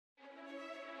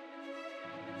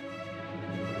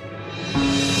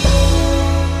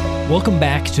Welcome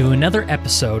back to another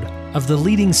episode of the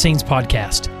Leading Saints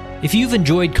podcast. If you've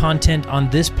enjoyed content on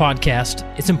this podcast,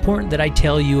 it's important that I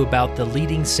tell you about the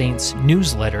Leading Saints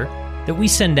newsletter that we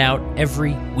send out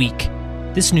every week.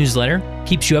 This newsletter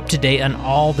keeps you up to date on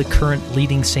all the current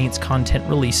Leading Saints content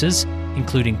releases,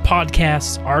 including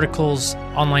podcasts, articles,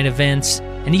 online events,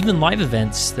 and even live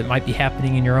events that might be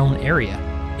happening in your own area.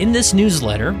 In this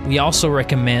newsletter, we also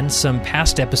recommend some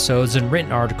past episodes and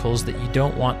written articles that you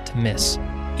don't want to miss.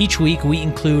 Each week, we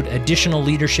include additional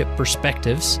leadership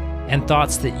perspectives and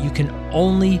thoughts that you can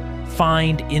only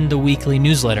find in the weekly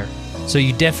newsletter, so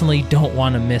you definitely don't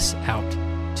want to miss out.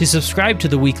 To subscribe to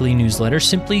the weekly newsletter,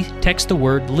 simply text the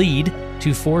word LEAD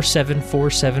to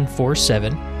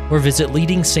 474747 or visit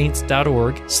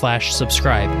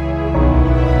leadingsaints.org/subscribe.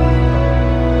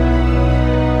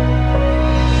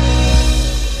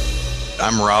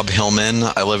 I'm Rob Hillman.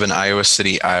 I live in Iowa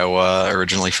City, Iowa,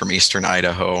 originally from Eastern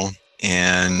Idaho.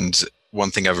 And one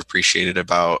thing I've appreciated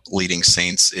about Leading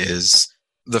Saints is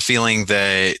the feeling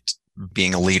that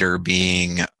being a leader,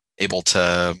 being able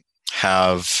to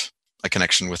have a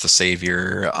connection with the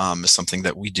Savior is something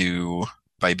that we do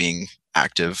by being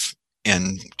active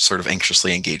and sort of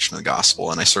anxiously engaged in the gospel.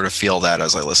 And I sort of feel that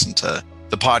as I listen to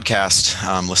the podcast,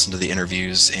 listen to the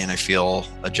interviews, and I feel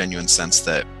a genuine sense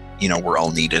that, you know, we're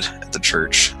all needed at the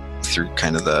church through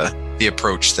kind of the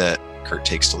approach that Kurt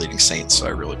takes to Leading Saints. So I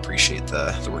really appreciate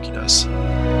the work he does.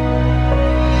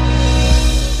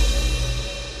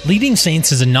 Leading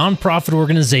Saints is a nonprofit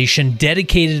organization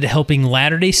dedicated to helping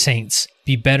Latter-day Saints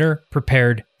be better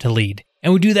prepared to lead.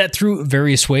 And we do that through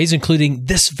various ways, including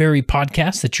this very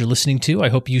podcast that you're listening to. I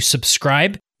hope you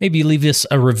subscribe. Maybe leave us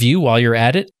a review while you're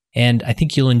at it. And I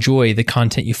think you'll enjoy the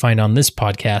content you find on this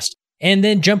podcast. And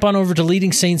then jump on over to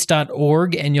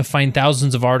leadingsaints.org and you'll find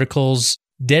thousands of articles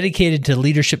dedicated to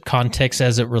leadership context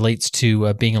as it relates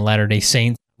to being a Latter-day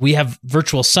Saint. We have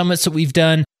virtual summits that we've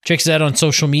done. Check us out on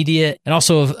social media, and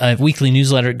also a weekly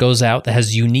newsletter that goes out that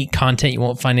has unique content you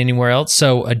won't find anywhere else.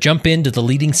 So jump into the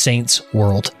Leading Saints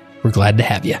world. We're glad to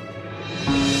have you.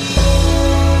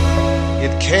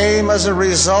 It came as a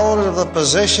result of the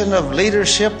position of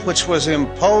leadership which was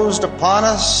imposed upon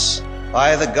us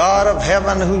by the God of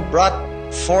heaven, who brought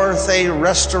forth a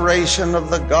restoration of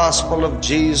the gospel of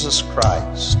Jesus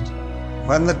Christ.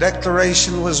 When the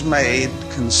declaration was made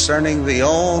concerning the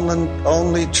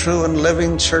only true and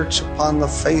living church upon the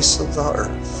face of the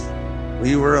earth,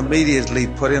 we were immediately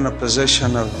put in a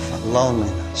position of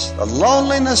loneliness. The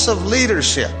loneliness of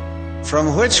leadership,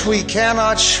 from which we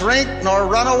cannot shrink nor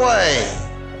run away,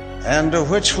 and to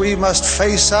which we must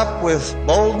face up with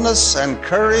boldness and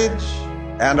courage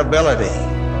and ability.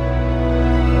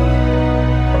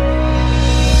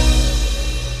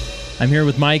 I'm here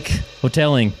with Mike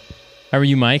Hotelling. How are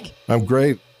you, Mike? I'm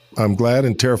great. I'm glad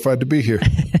and terrified to be here.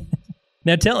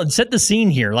 Now, set the scene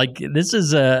here. Like, this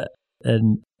is an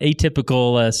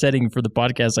atypical setting for the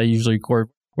podcast I usually record.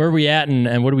 Where are we at,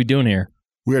 and what are we doing here?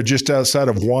 We are just outside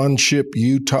of Wanship,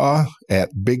 Utah, at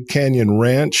Big Canyon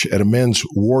Ranch at a men's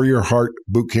Warrior Heart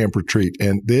Boot Camp retreat.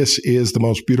 And this is the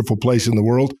most beautiful place in the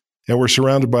world. And we're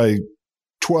surrounded by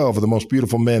 12 of the most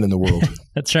beautiful men in the world.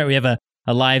 That's right. We have a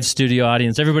live studio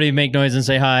audience. Everybody make noise and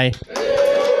say hi.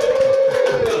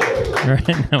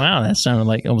 Right. Wow, that sounded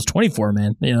like almost 24,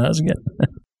 man. You know, that was good.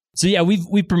 So yeah,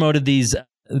 we've promoted these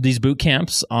boot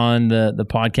camps on the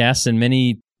podcast, and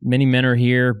many men are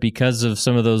here because of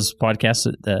some of those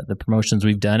podcasts, the promotions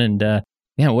we've done. And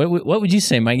yeah, what would you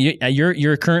say, Mike?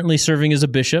 You're currently serving as a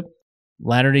bishop,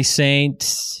 Latter-day Saint.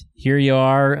 Here you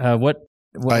are.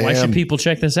 Why should people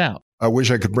check this out? I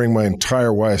wish I could bring my entire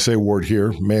YSA ward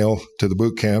here, male to the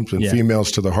boot camps and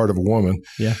females to the heart of a woman.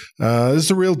 Yeah, this is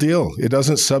the real deal. It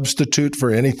doesn't substitute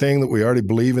for anything that we already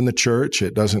believe in the church.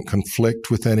 It doesn't conflict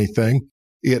with anything.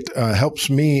 It helped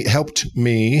me,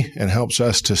 and helps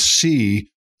us to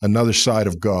see another side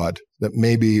of God that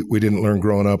maybe we didn't learn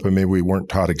growing up, and maybe we weren't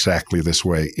taught exactly this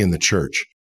way in the church.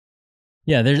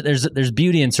 Yeah, there's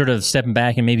beauty in sort of stepping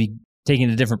back and maybe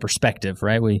taking a different perspective,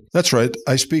 right? That's right.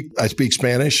 I speak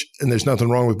Spanish, and there's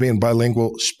nothing wrong with being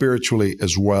bilingual spiritually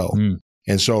as well.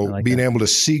 And so being able to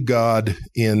see God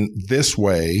in this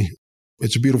way,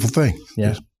 it's a beautiful thing.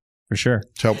 Yeah, for sure.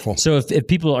 It's helpful. So if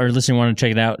people are listening, want to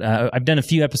check it out, I've done a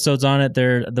few episodes on it.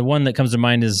 The one that comes to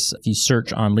mind is if you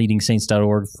search on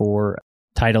leadingsaints.org for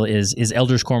title is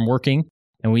Elders Quorum Working?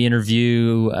 And we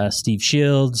interview Steve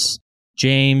Shields,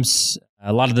 James,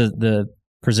 a lot of the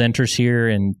presenters here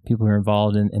and people who are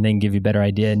involved, and then give you a better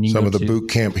idea. And some of the boot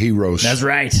camp heroes. That's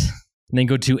right. And then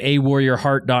go to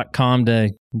awarriorheart.com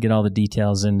to get all the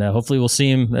details, and hopefully we'll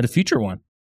see him at a future one.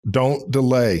 Don't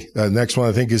delay. Next one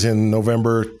I think is in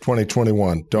November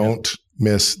 2021. Don't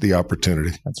miss the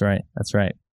opportunity. That's right. That's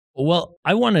right. Well,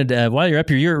 I wanted, while you're up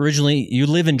here, you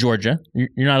live in Georgia.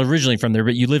 You're not originally from there,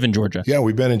 but you live in Georgia. Yeah,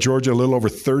 we've been in Georgia a little over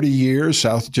 30 years,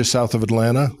 just south of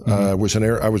Atlanta.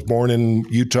 Mm-hmm. I was born in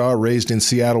Utah, raised in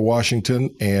Seattle,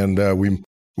 Washington, and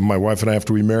my wife and I,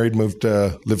 after we married, lived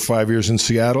 5 years in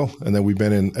Seattle, and then we've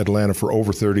been in Atlanta for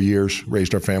over 30 years,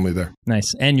 raised our family there.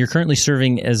 Nice. And you're currently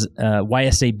serving as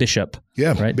YSA bishop.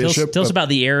 Yeah, right? Bishop. Tell us about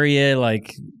the area,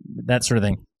 like that sort of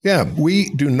thing. Yeah,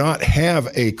 we do not have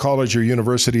a college or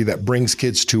university that brings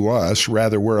kids to us.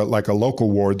 Rather, we're like a local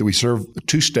ward that we serve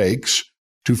two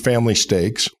family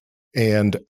stakes.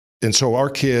 And so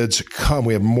our kids come,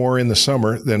 we have more in the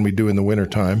summer than we do in the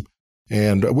wintertime.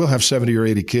 And we'll have 70 or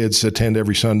 80 kids attend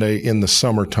every Sunday in the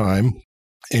summertime.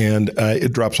 And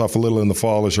it drops off a little in the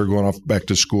fall as they're going off back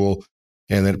to school.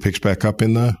 And then it picks back up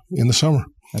in the summer.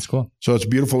 That's cool. So it's a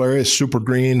beautiful area. It's super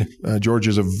green.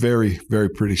 Georgia's a very, very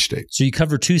pretty state. So you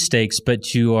cover two stakes,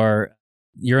 but you're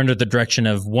under the direction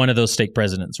of one of those stake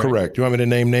presidents, right? Correct. You want me to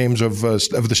name names of the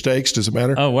stakes? Does it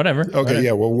matter? Oh, whatever. Okay, whatever.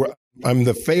 Yeah. Well, I'm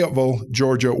the Fayetteville,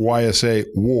 Georgia YSA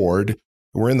ward.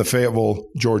 We're in the Fayetteville,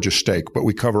 Georgia stake, but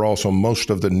we cover also most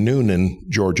of the Newnan,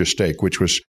 Georgia stake, which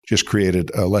was just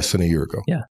created less than a year ago.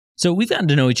 Yeah. So we've gotten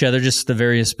to know each other, just the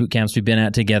various boot camps we've been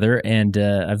at together, and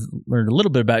I've learned a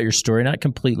little bit about your story, not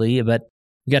completely, but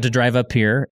we got to drive up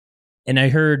here, and I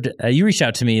heard you reached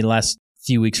out to me the last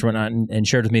few weeks or whatnot and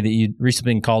shared with me that you'd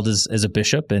recently been called as a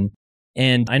bishop, and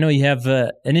I know you have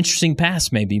an interesting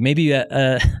past, maybe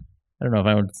I don't know if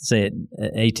I would say it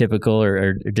atypical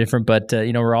or different, but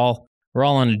we're all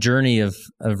on a journey of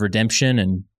redemption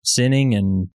and sinning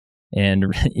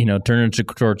and turning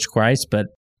towards Christ, but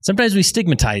sometimes we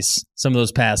stigmatize some of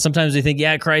those paths. Sometimes we think,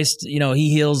 yeah, Christ, he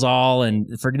heals all and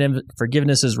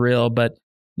forgiveness is real, but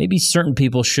maybe certain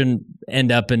people shouldn't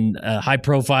end up in high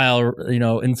profile,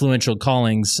 influential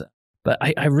callings. But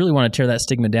I really want to tear that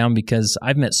stigma down because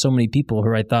I've met so many people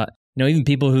who I thought, even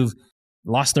people who've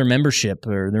lost their membership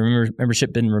or their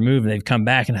membership been removed and they've come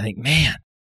back, and I think, man,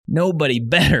 nobody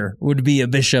better would be a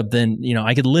bishop than,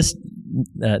 I could list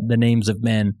the names of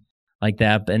men like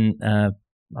that. And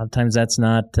a lot of times that's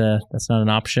not an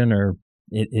option, or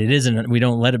it isn't. We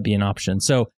don't let it be an option.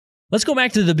 So let's go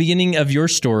back to the beginning of your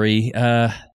story.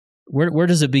 Where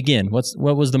does it begin? What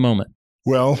was the moment?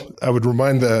 Well, I would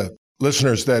remind the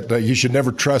listeners that you should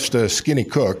never trust a skinny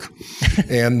cook,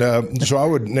 and so I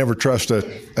would never trust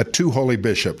a too holy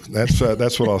bishop. That's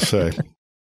what I'll say.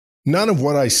 None of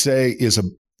what I say is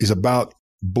about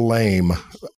blame.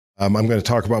 I'm going to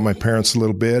talk about my parents a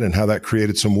little bit and how that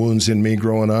created some wounds in me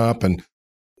growing up, and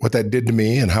what that did to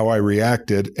me and how I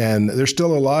reacted. And they're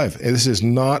still alive. And this is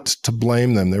not to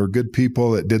blame them. They were good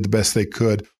people that did the best they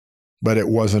could, but it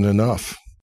wasn't enough.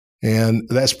 And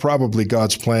that's probably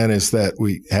God's plan, is that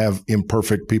we have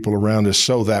imperfect people around us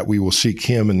so that we will seek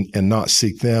Him and not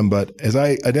seek them. But as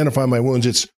I identify my wounds,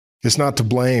 it's not to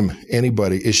blame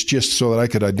anybody. It's just so that I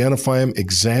could identify them,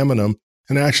 examine them,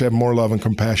 and actually have more love and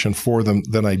compassion for them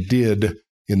than I did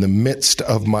in the midst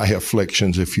of my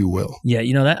afflictions, if you will. Yeah,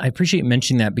 that I appreciate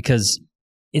mentioning that, because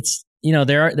it's,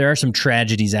 there are some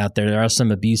tragedies out there. There are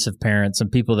some abusive parents, some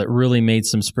people that really made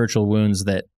some spiritual wounds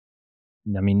that,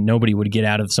 nobody would get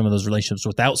out of some of those relationships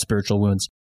without spiritual wounds.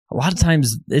 A lot of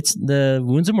times it's the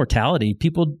wounds of mortality,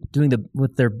 people doing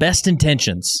with their best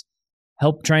intentions,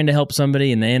 trying to help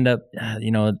somebody, and they end up,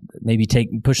 maybe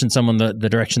pushing someone the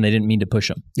direction they didn't mean to push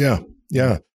them.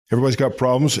 Yeah. Everybody's got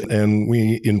problems, and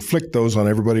we inflict those on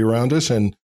everybody around us.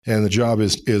 And the job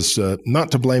is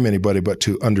not to blame anybody, but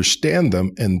to understand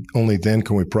them. And only then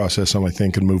can we process them, I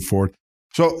think, and move forward.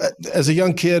 So as a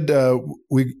young kid, I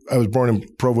was born in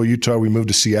Provo, Utah. We moved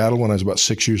to Seattle when I was about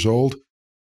 6 years old.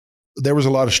 There was a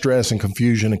lot of stress and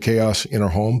confusion and chaos in our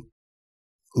home.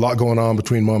 A lot going on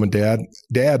between mom and dad.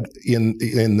 Dad, in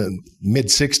the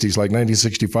mid-'60s, like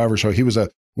 1965 or so, he was a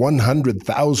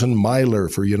 100,000 miler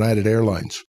for United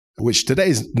Airlines, which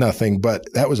today's nothing, but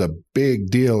that was a big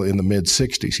deal in the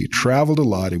mid-'60s. He traveled a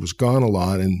lot. He was gone a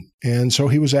lot, and so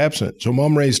he was absent. So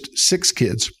mom raised 6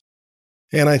 kids.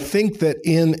 And I think that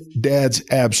in dad's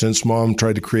absence, mom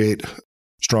tried to create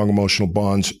strong emotional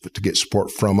bonds to get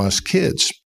support from us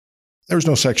kids. There was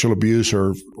no sexual abuse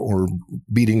or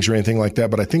beatings or anything like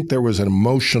that, but I think there was an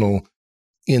emotional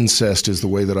incest is the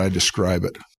way that I describe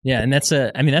it. Yeah, and that's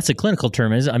a clinical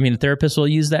term. Therapists will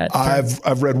use that term.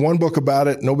 I've read one book about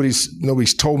it.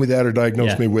 Nobody's told me that or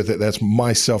diagnosed me with it. That's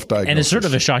my self-diagnosis. And it's sort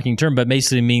of a shocking term, but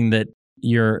basically meaning that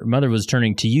your mother was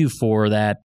turning to you for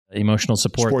that emotional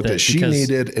support that she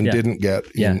needed and didn't get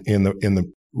in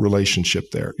the relationship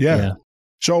there. Yeah.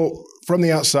 So from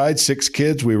the outside, 6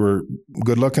 kids, we were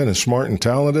good looking and smart and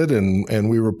talented, and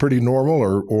we were pretty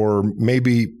normal or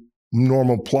maybe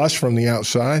normal plus from the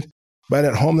outside. But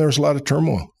at home, there was a lot of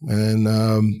turmoil, and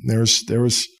there was a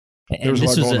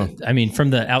lot going on. I mean, from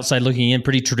the outside looking in,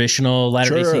 pretty traditional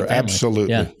Latter-day Saint family.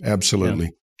 Absolutely. Absolutely.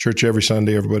 Yeah. Church every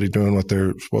Sunday, everybody doing what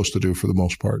they're supposed to do for the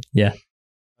most part. Yeah.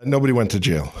 Nobody went to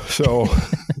jail. So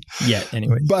yeah,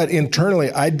 anyway. But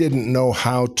internally, I didn't know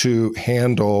how to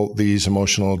handle these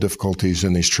emotional difficulties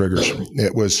and these triggers.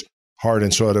 It was hard.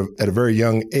 And so at a very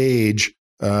young age,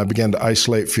 I began to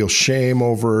isolate, feel shame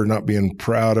over not being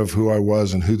proud of who I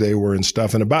was and who they were and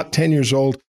stuff. And about 10 years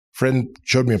old, a friend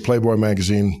showed me a Playboy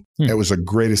magazine. It was the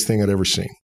greatest thing I'd ever seen.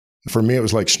 For me, it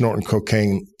was like snorting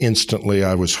cocaine. Instantly,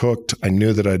 I was hooked. I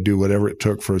knew that I'd do whatever it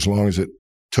took for as long as it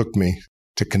took me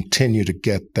to continue to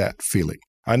get that feeling.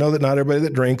 I know that not everybody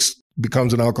that drinks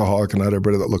becomes an alcoholic, and not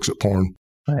everybody that looks at porn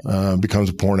becomes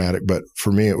a porn addict. But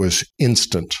for me, it was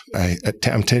instant.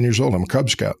 I'm 10 years old. I'm a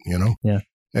Cub Scout, you know? Yeah.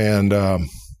 And I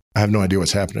have no idea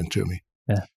what's happening to me.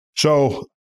 Yeah. So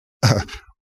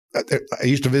I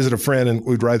used to visit a friend, and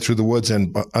we'd ride through the woods,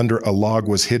 and under a log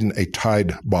was hidden a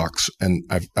Tide box. And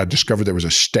I discovered there was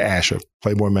a stash of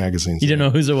Playboy magazines. You didn't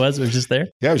know whose it was? It was just there?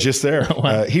 Yeah, it was just there. Oh,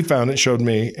 wow. He found it, showed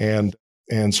me, and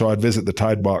so I'd visit the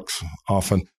Tide box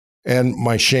often. And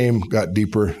my shame got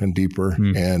deeper and deeper,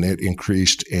 and it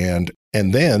increased. And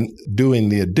then doing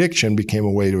the addiction became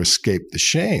a way to escape the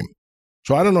shame.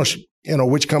 So I don't know,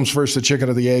 which comes first, the chicken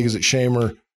or the egg? Is it shame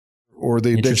or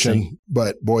the addiction?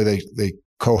 But boy, they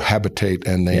cohabitate,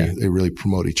 and they really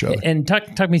promote each other. And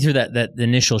talk me through that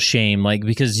initial shame, like,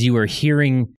 because you were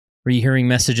hearing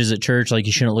messages at church like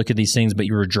you shouldn't look at these things, but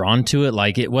you were drawn to it.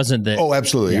 Like, it wasn't that. Oh,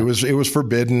 absolutely. Yeah. It was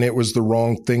forbidden. It was the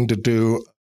wrong thing to do.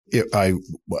 I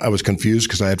was confused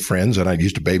because I had friends, and I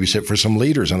used to babysit for some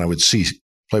leaders, and I would see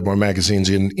Playboy magazines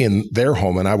in their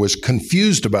home, and I was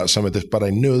confused about some of this, but I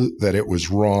knew that it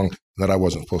was wrong, that I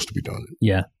wasn't supposed to be doing it.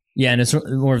 Yeah. Yeah, and it's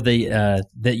more of the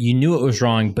that you knew it was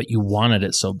wrong, but you wanted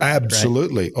it so bad.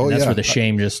 Absolutely. Right? Oh, and that's where the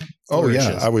shame just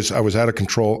flourishes. I was out of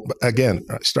control. But again,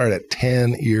 I started at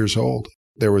 10 years old.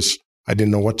 I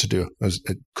didn't know what to do. I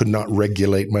could not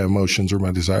regulate my emotions or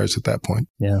my desires at that point.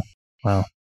 Yeah. Wow.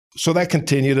 So that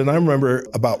continued, and I remember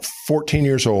about 14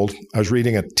 years old, I was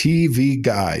reading a TV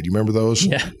guide. You remember those?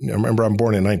 Yeah. I remember I'm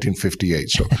born in 1958,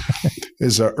 so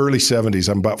it's early 70s.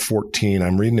 I'm about 14.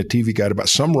 I'm reading a TV guide about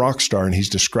some rock star, and he's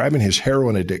describing his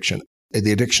heroin addiction,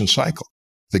 the addiction cycle,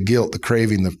 the guilt, the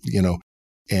craving,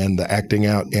 and the acting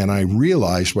out. And I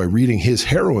realized by reading his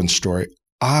heroin story,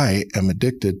 I am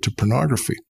addicted to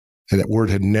pornography. And that word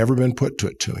had never been put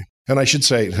to me. And I should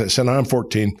say, so now I'm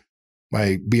 14.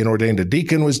 My being ordained a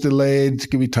deacon was delayed to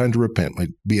give me time to repent.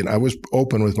 I was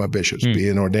open with my bishops.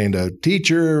 Being ordained a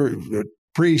teacher, a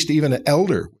priest, even an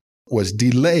elder was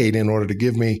delayed in order to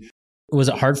give me. Was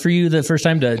it hard for you the first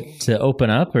time to open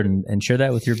up and share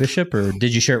that with your bishop, or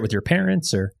did you share it with your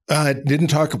parents? Or I didn't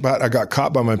talk about. I got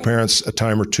caught by my parents a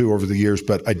time or two over the years,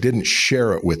 but I didn't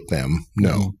share it with them.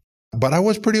 No, but I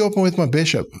was pretty open with my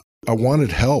bishop. I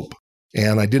wanted help,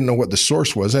 and I didn't know what the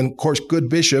source was. And of course, good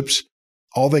bishops,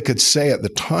 all they could say at the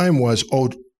time was, oh,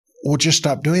 just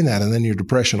stop doing that, and then your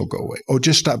depression will go away. Oh,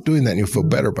 just stop doing that, and you'll feel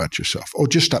better about yourself. Oh,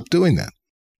 just stop doing that.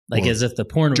 Like, as if the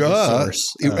porn was the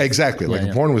source. Exactly.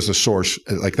 The porn was the source.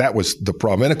 Like, that was the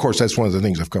problem. And of course, that's one of the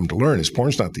things I've come to learn is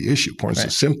porn's not the issue. Porn's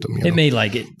the symptom. It may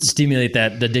stimulate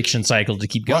that addiction cycle to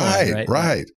keep going.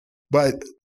 Right. But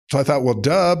so I thought,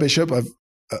 well, Bishop,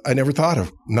 I never thought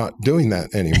of not doing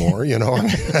that anymore,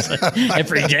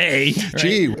 Every day. Right?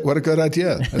 Gee, what a good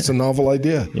idea. That's a novel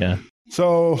idea. Yeah.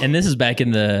 So, and this is back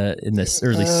in the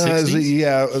early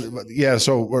 60s? Yeah.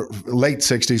 So we're late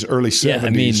 60s, early 70s. Yeah, I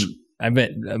mean, I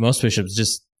bet most bishops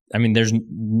there's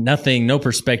nothing, no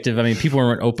perspective. I mean, people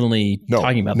weren't openly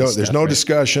talking about this there's no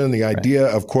discussion. The idea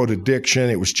of, quote, addiction,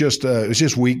 it was just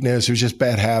weakness. It was just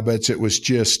bad habits. It was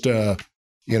just,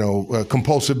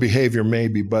 compulsive behavior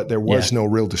maybe, but there was no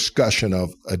real discussion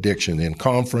of addiction in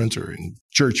conference or in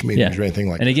church meetings or anything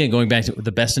like that. And again, going back to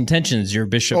the best intentions, your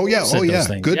bishop said those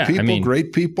things. Good people,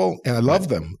 great people, and I love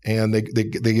them. And they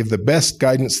give the best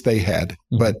guidance they had,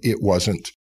 but it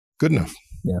wasn't good enough.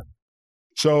 Yeah.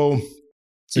 So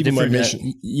even my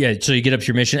mission. So you get up to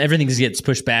your mission. Everything gets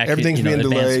pushed back. Everything's being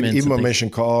delayed. Even my mission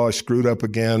call, I screwed up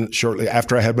again shortly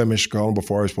after I had my mission call and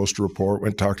before I was supposed to report.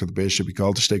 Went to talk to the bishop. He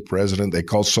called the stake president. They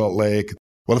called Salt Lake.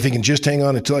 Well, if he can just hang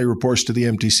on until he reports to the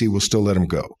MTC, we'll still let him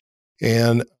go.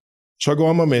 And so I go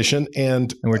on my mission.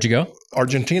 And where'd you go?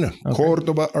 Argentina. Okay.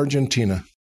 Córdoba, Argentina.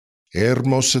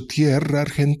 Hermosa tierra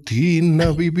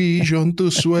Argentina, viví yo en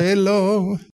tu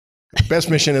suelo. Best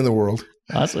mission in the world.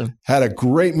 Awesome. Had a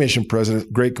great mission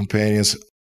president, great companions.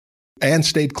 and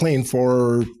stayed clean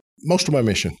for most of my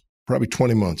mission, probably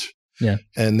 20 months. Yeah.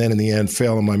 And then in the end,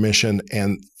 failed on my mission.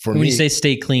 And for me, when you say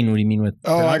stay clean, what do you mean with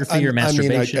pornography or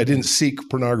masturbation? I didn't seek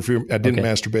pornography. I didn't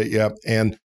masturbate. Yeah.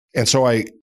 And so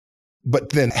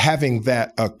but then having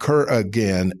that occur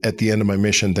again at the end of my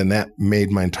mission, then that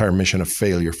made my entire mission a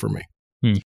failure for me.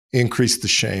 Increased the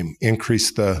shame,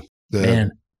 increased the. Man,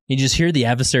 you just hear the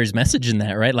adversary's message in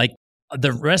that, right? Like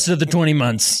the rest of the 20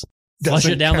 months, flush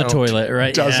it down the toilet,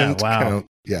 right? Doesn't count.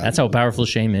 Yeah. That's how powerful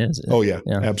shame is. Oh, yeah,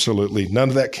 absolutely. None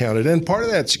of that counted. And part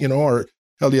of that's, our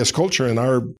LDS culture and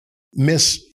our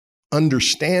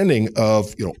misunderstanding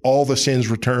of, all the sins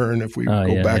return if we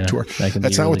go back to our,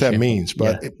 that's not what that means.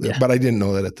 But I didn't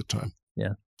know that at the time.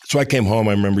 Yeah. So I came home.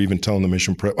 I remember even telling the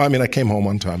mission I came home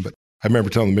on time, but I remember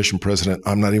telling the mission president,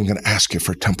 I'm not even going to ask you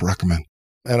for a temple recommend.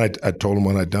 And I told him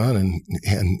what I'd done. And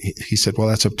he said, well,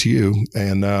 that's up to you.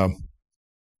 And,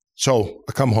 so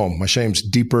I come home. My shame's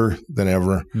deeper than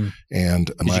ever,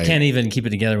 and you can't even keep it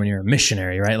together when you're a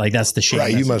missionary, right? Like that's the shame.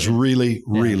 Right, you must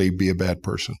really be a bad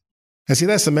person. And see,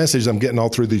 that's the message I'm getting all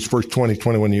through these first 20,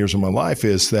 21 years of my life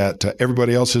is that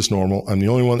everybody else is normal. I'm the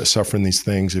only one that's suffering these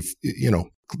things. If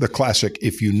the classic,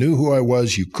 if you knew who I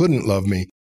was, you couldn't love me.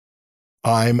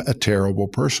 I'm a terrible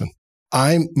person.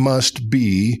 I must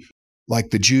be like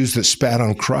the Jews that spat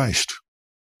on Christ.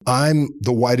 I'm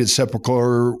the whited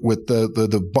sepulchre with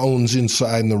the bones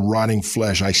inside and the rotting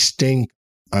flesh. I stink.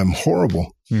 I'm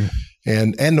horrible.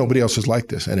 And nobody else is like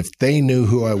this. And if they knew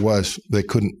who I was, they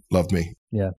couldn't love me.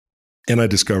 Yeah. And I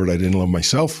discovered I didn't love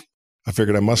myself. I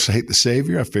figured I must hate the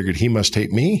Savior. I figured he must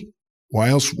hate me. Why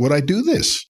else would I do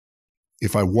this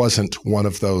if I wasn't one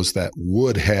of those that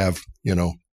would have,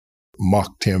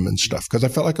 mocked him and stuff? Because I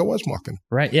felt like I was mocking him.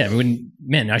 Right. Yeah.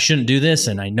 I shouldn't do this,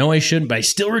 and I know I shouldn't, but I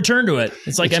still return to it.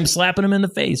 It's like I'm slapping him in the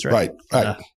face, right?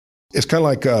 Right. It's kind of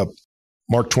like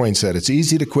Mark Twain said, it's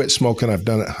easy to quit smoking. I've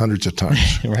done it hundreds of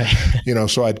times. Right.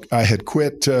 So I had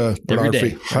quit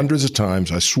pornography hundreds of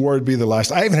times. I swore it'd be the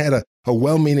last. I even had a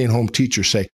well-meaning home teacher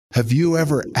say, have you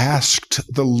ever asked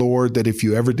the Lord that if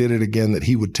you ever did it again, that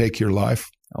he would take your life?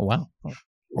 Oh, wow.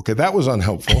 Okay, that was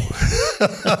unhelpful.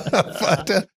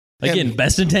 But again,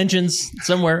 best intentions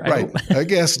somewhere. Right. I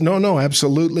guess. No,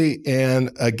 absolutely. And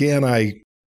again, I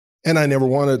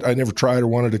never tried or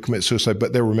wanted to commit suicide,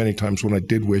 but there were many times when I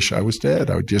did wish I was dead.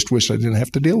 I just wish I didn't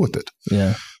have to deal with it.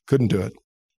 Yeah. Couldn't do it.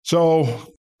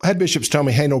 So I had bishops tell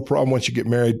me, hey, no problem. Once you get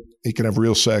married, you can have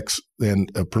real sex, then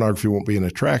pornography won't be an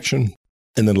attraction.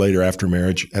 And then later after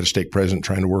marriage, I had a stake president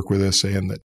trying to work with us saying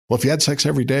that, well, if you had sex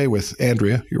every day with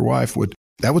Andrea, your wife,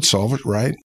 that would solve it,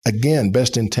 right? Again,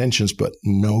 best intentions, but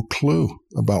no clue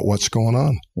about what's going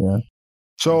on. Yeah.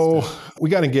 So we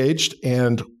got engaged,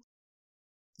 and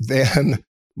then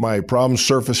my problems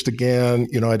surfaced again.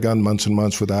 I'd gone months and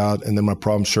months without, and then my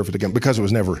problems surfaced again because it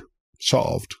was never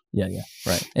solved. Yeah,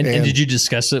 right. And did you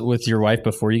discuss it with your wife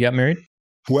before you got married?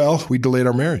 Well, we delayed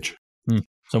our marriage.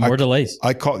 So more delays.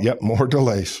 More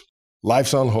delays.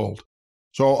 Life's on hold.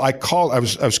 So I called. I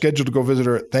was scheduled to go visit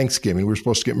her at Thanksgiving. We were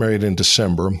supposed to get married in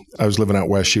December. I was living out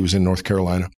west. She was in North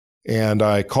Carolina. And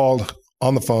I called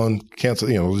on the phone, cancel.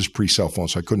 This is pre-cell phone,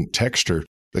 so I couldn't text her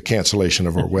the cancellation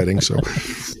of our wedding. So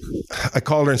I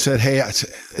called her and said, hey,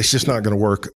 it's just not going to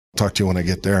work. I'll talk to you when I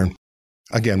get there. And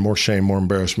again, more shame, more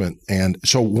embarrassment. And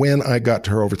so when I got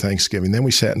to her over Thanksgiving, then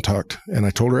we sat and talked, and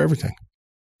I told her everything.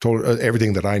 Told her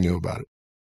everything that I knew about it.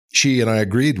 She and I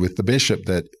agreed with the bishop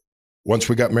that once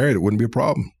we got married, it wouldn't be a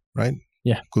problem, right?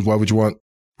 Yeah. Because why would you want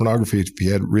pornography if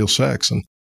you had real sex? And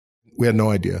we had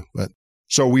no idea. But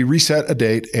so we reset a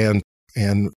date and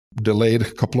delayed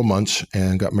a couple of months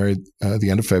and got married at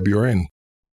the end of February.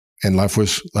 And life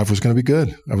was going to be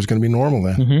good. I was going to be normal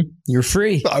then. Mm-hmm. You're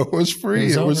free. I was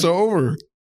free. It was over.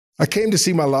 I came to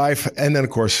see my life. And then, of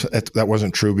course, that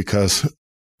wasn't true because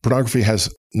pornography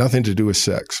has nothing to do with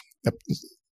sex.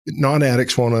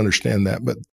 Non-addicts won't understand that.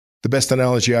 But the best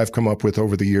analogy I've come up with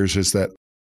over the years is that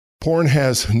porn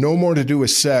has no more to do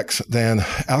with sex than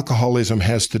alcoholism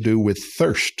has to do with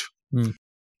thirst. An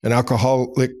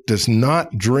alcoholic does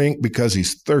not drink because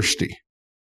he's thirsty.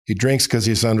 He drinks because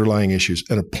he has underlying issues.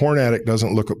 And a porn addict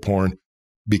doesn't look at porn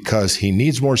because he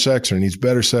needs more sex or needs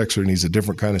better sex or needs a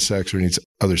different kind of sex or needs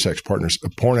other sex partners. A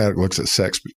porn addict looks at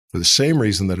sex for the same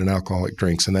reason that an alcoholic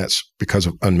drinks, and that's because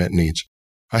of unmet needs.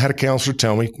 I had a counselor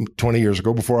tell me 20 years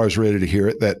ago, before I was ready to hear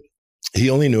it, that he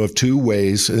only knew of two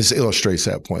ways, and this illustrates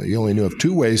that point. He only knew of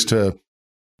two ways to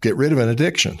get rid of an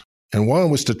addiction. And one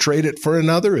was to trade it for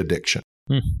another addiction.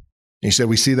 He said,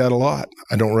 we see that a lot.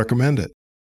 I don't recommend it.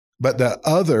 But the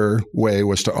other way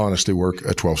was to honestly work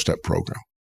a 12-step program.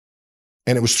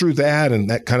 And it was through that and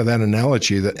that kind of that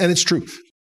analogy that, and it's true,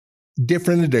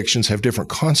 different addictions have different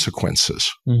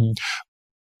consequences. Mm-hmm.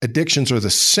 Addictions are the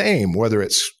same, whether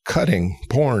it's cutting,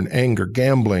 porn, anger,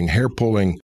 gambling, hair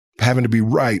pulling, having to be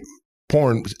right,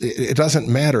 porn. It doesn't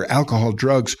matter. Alcohol,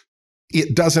 drugs.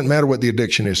 It doesn't matter what the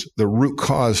addiction is. The root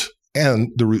cause and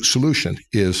the root solution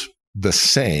is the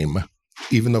same,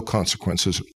 even though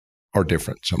consequences are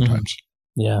different sometimes.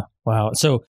 Mm-hmm. Yeah. Wow.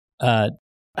 So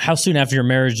how soon after your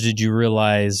marriage did you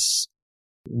realize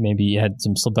maybe you had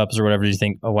some slip-ups or whatever? Did you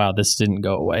think, oh, wow, this didn't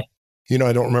go away?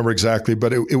 I don't remember exactly,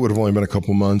 but it would have only been a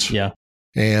couple of months. Yeah.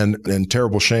 And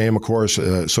terrible shame, of course,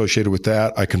 associated with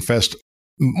that. I confessed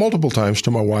multiple times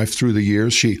to my wife through the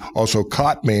years. She also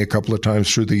caught me a couple of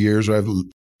times through the years. I've,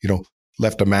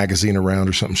 left a magazine around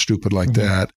or something stupid like mm-hmm.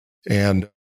 that.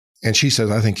 And she says,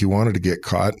 I think you wanted to get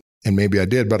caught. And maybe I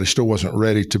did, but I still wasn't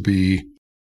ready to be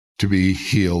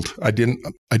healed. I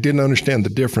didn't understand the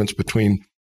difference between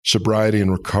sobriety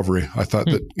and recovery. I thought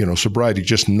that, sobriety,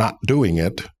 just not doing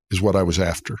it, is what I was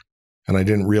after. And I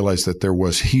didn't realize that there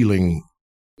was healing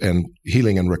and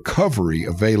recovery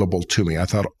available to me. I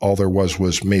thought all there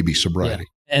was maybe sobriety.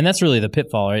 Yeah. And that's really the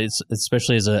pitfall, right? It's,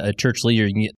 especially as a church leader,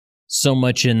 you can get so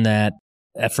much in that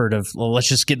effort of, well, let's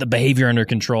just get the behavior under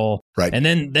control. Right. And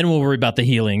then we'll worry about the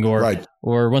healing.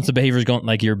 Or once the behavior is going,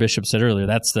 like your bishop said earlier,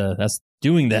 that's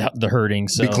doing the hurting.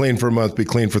 So be clean for a month, be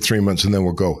clean for 3 months, and then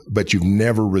we'll go. But you've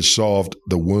never resolved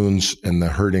the wounds and the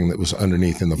hurting that was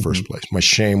underneath in the first place. My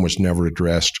shame was never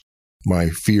addressed. My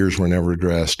fears were never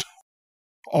addressed.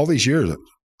 All these years,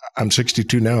 I'm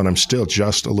 62 now, and I'm still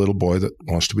just a little boy that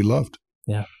wants to be loved.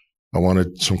 Yeah. I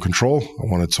wanted some control. I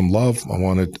wanted some love. I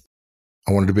wanted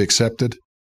to be accepted.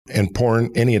 And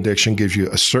porn, any addiction, gives you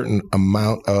a certain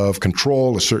amount of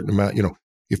control, a certain amount,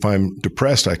 if I'm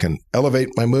depressed, I can elevate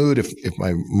my mood.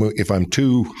 If I'm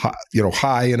too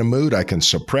high in a mood, I can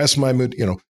suppress my mood.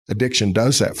 Addiction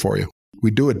does that for you.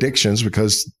 We do addictions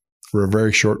because for a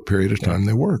very short period of time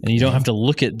they work. And you don't have to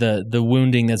look at the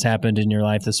wounding that's happened in your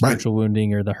life, the spiritual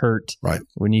wounding or the hurt. Right.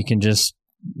 When you can just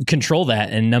control that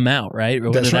and numb out, right?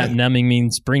 Whether that numbing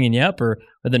means bringing you up or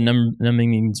whether numbing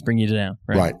means bringing you down.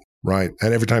 Right.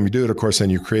 And every time you do it, of course, then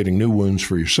you're creating new wounds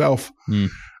for yourself.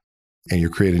 And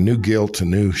you're creating new guilt and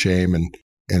new shame, and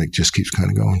it just keeps kind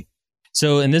of going.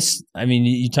 So in this,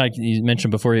 you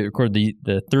mentioned before you recorded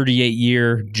the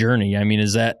 38-year journey.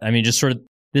 Just sort of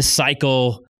this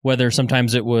cycle, whether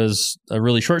sometimes it was a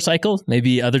really short cycle,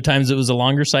 maybe other times it was a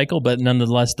longer cycle, but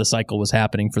nonetheless, the cycle was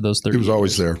happening for those 30 years. It was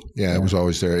always there. Yeah, it was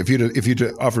always there. If you'd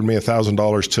offered me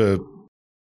 $1,000 to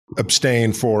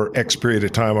abstain for X period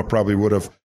of time, I probably would have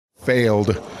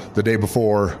failed the day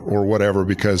before or whatever,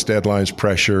 because deadlines,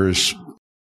 pressures,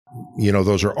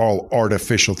 those are all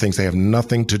artificial things. They have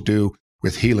nothing to do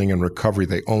with healing and recovery.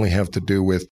 They only have to do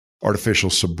with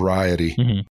artificial sobriety.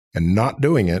 Mm-hmm. And not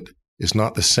doing it is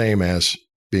not the same as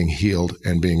being healed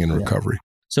and being in recovery.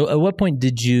 So at what point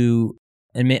did you,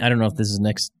 and I don't know if this is the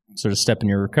next sort of step in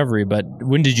your recovery, but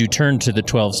when did you turn to the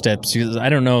 12 steps? Because I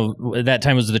don't know, at that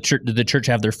time, did the church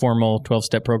have their formal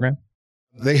 12-step program?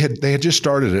 They had just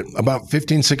started it about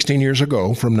 15, 16 years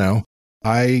ago from now.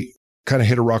 I kind of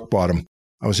hit a rock bottom.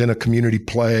 I was in a community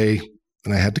play,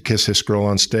 and I had to kiss this girl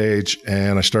on stage,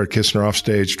 and I started kissing her off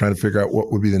stage, trying to figure out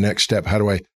what would be the next step. How do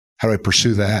I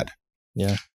pursue that?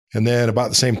 Yeah. And then about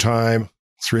the same time,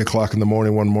 3:00 in the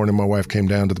morning, one morning, my wife came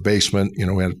down to the basement.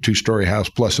 We had a 2-story house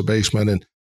plus a basement, and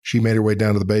she made her way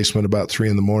down to the basement about 3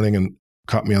 a.m. and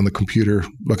caught me on the computer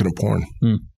looking at porn.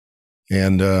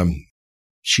 And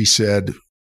she said,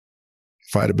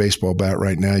 if I had a baseball bat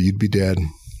right now, you'd be dead.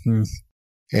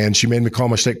 And she made me call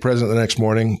my stake president the next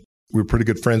morning. We were pretty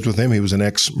good friends with him. He was an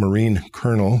ex-Marine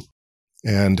colonel.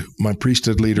 And my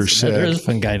priesthood leader said... There's a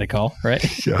fun guy to call,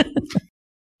 right? Yeah.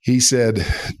 He said,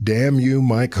 damn you,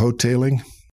 Mike Hotailing.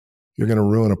 You're going to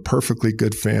ruin a perfectly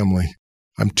good family.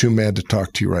 I'm too mad to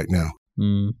talk to you right now.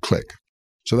 Click.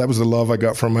 So that was the love I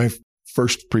got from my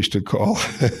first priesthood call.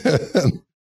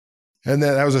 And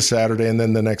then that was a Saturday. And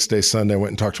then the next day, Sunday, I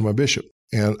went and talked to my bishop.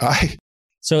 And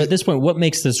So at this point, what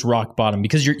makes this rock bottom?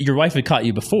 Because your wife had caught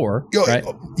you before, right?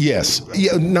 Yes.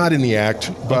 Yeah, not in the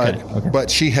act, but okay. But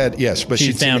she had, yes, but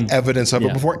she'd seen evidence of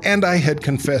it before. And I had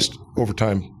confessed over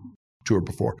time to her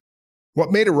before.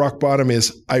 What made it rock bottom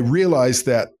is I realized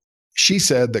that she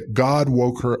said that God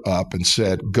woke her up and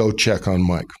said, go check on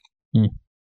Mike.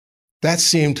 That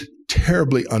seemed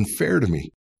terribly unfair to me.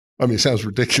 It sounds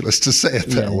ridiculous to say it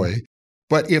that way.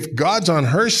 But if God's on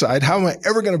her side, how am I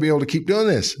ever going to be able to keep doing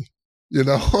this?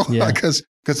 Because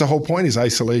the whole point is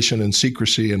isolation and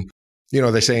secrecy. And,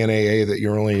 they say in AA that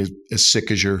you're only as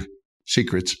sick as your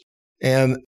secrets.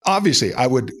 And obviously I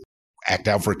would act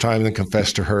out for a time and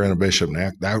confess to her and a bishop, and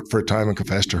act out for a time and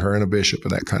confess to her and a bishop,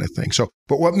 and that kind of thing. So,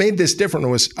 but what made this different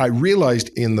was I realized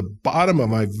in the bottom of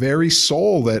my very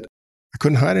soul that I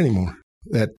couldn't hide anymore.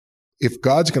 That if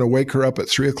God's going to wake her up at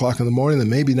 3:00 in the morning, then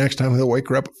maybe next time he'll wake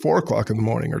her up at 4:00 in the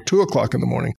morning or 2:00 in the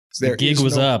morning. The gig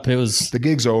was up. The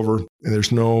gig's over, and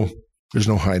there's no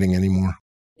hiding anymore.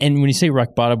 And when you say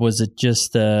rock bottom, was it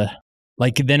just then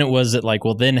it was it like,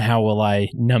 well, then how will I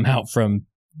numb out from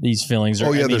these feelings?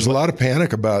 Or, there's a lot of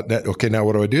panic about that. Okay, now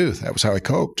what do I do? That was how I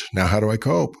coped. Now how do I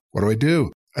cope? What do I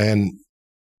do? And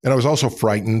I was also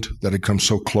frightened that I'd come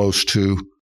so close to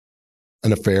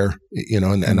an affair,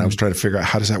 and I was trying to figure out,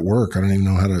 how does that work? I don't even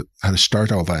know how to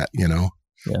start all that,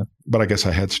 Yeah. But I guess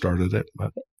I had started it.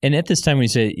 But. And at this time, when you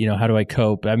say, how do I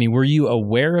cope? I mean, were you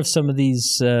aware of some of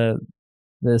these,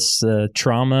 this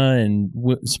trauma and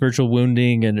spiritual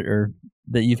wounding or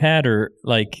that you've had, or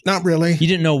like? Not really. You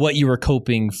didn't know what you were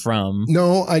coping from?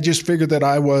 No, I just figured that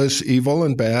I was evil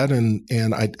and bad, and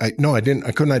I didn't.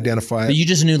 I couldn't identify it. But you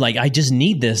just knew, like, I just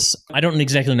need this. I don't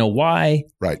exactly know why.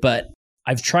 Right. But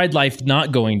I've tried life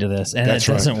not going to this, and it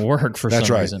doesn't work for some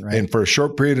reason, right? And for a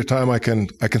short period of time, I can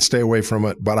stay away from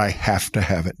it, but I have to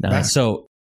have it back. So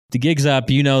the gig's up.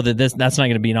 That that's not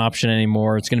going to be an option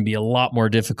anymore. It's going to be a lot more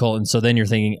difficult. And so then you're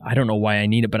thinking, I don't know why I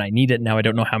need it, but I need it. Now I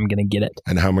don't know how I'm going to get it.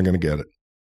 And how am I going to get it?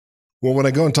 Well, when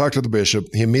I go and talk to the bishop,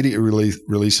 he immediately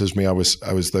releases me. I was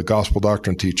the gospel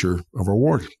doctrine teacher of our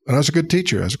ward, and I was a good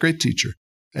teacher. I was a great teacher.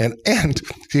 And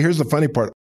see, here's the funny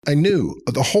part. I knew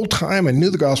the whole time, I knew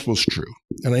the gospel was true.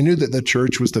 And I knew that the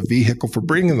church was the vehicle for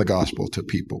bringing the gospel to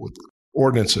people with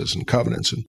ordinances and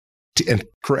covenants and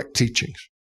correct teachings.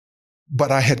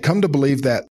 But I had come to believe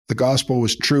that the gospel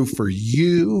was true for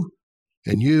you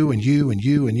and you and you and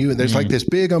you and you. And there's like this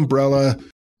big umbrella,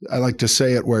 I like to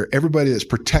say it, where everybody that's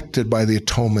protected by the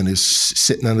atonement is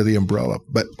sitting under the umbrella.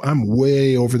 But I'm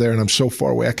way over there and I'm so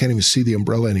far away, I can't even see the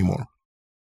umbrella anymore.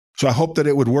 So I hope that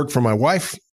it would work for my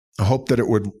wife. I hope that it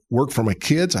would work for my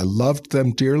kids. I loved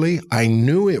them dearly. I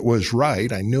knew it was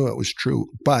right. I knew it was true,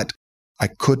 but I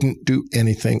couldn't do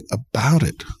anything about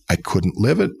it. I couldn't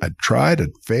live it. I'd tried. I'd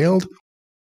failed.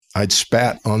 I'd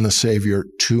spat on the Savior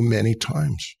too many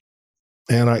times.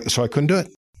 And so I couldn't do it.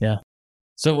 Yeah.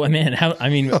 So, man,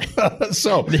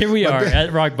 so there we are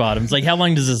at rock bottom. It's like, how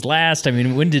long does this last? I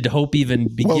mean, when did hope even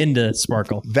begin to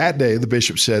sparkle? That day, the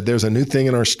bishop said, there's a new thing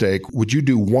in our stake. Would you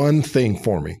do one thing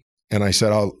for me? And I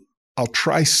said, I'll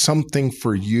try something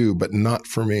for you, but not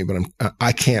for me. But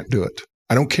I can't do it.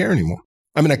 I don't care anymore.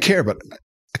 I mean, I care, but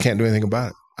I can't do anything about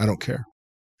it. I don't care.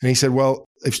 And he said, well,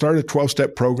 they've started a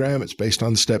 12-step program. It's based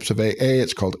on the steps of AA.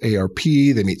 It's called ARP.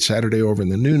 They meet Saturday over in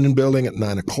the Noonan building at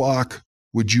 9:00.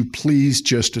 Would you please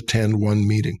just attend one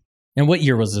meeting? And what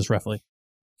year was this roughly?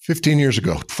 15 years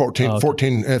ago,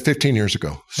 15 years ago.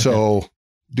 Okay. So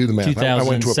do the math. I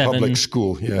went to a public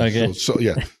school. Yeah. Okay.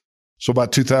 So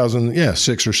about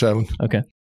 2006 or 7. Okay.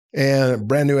 And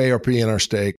brand new ARP in our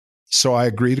stake. So I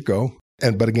agreed to go.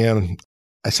 But again,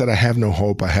 I said, I have no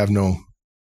hope. I have no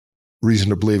reason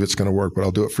to believe it's going to work, but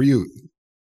I'll do it for you.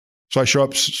 So I show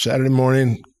up Saturday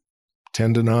morning,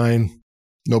 10 to 9.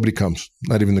 Nobody comes,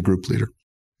 not even the group leader.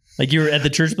 Like you were at the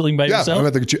church building by yourself? I'm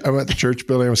at the church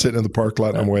building. I'm sitting in the park lot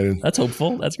and I'm waiting. That's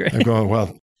hopeful. That's great. I'm going,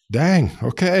 well, dang,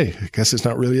 okay. I guess it's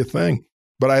not really a thing.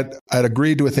 But I'd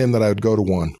agreed with him that I would go to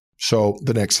one. So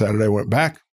the next Saturday I went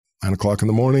back, 9:00 in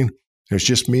the morning. It was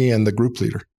just me and the group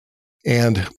leader.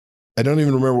 And I don't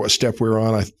even remember what step we were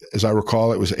on. As I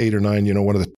recall, it was 8 or 9,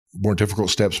 one of the more difficult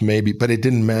steps maybe, but it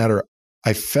didn't matter.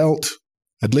 I felt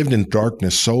I'd lived in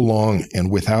darkness so long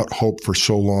and without hope for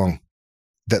so long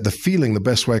that the feeling, the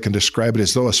best way I can describe it,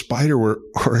 is though a spider were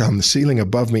on the ceiling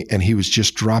above me and he was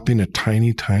just dropping a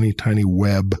tiny, tiny, tiny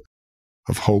web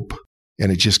of hope.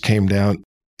 And it just came down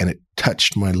and it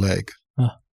touched my leg.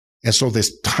 Huh. And so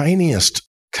this tiniest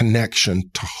connection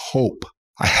to hope,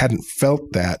 I hadn't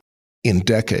felt that in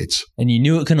decades. And you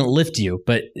knew it couldn't lift you,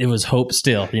 but it was hope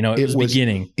still. It was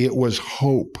beginning. It was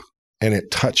hope and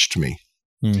it touched me.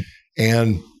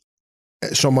 And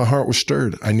so my heart was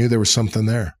stirred. I knew there was something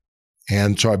there.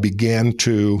 And so I began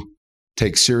to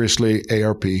take seriously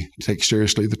ARP, take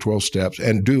seriously the 12 steps,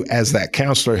 and do as that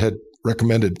counselor had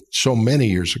recommended so many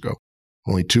years ago.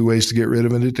 Only 2 ways to get rid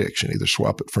of an addiction, either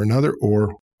swap it for another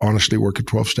or honestly work a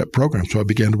 12-step program. So I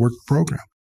began to work the program.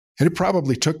 And it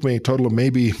probably took me a total of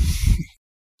maybe,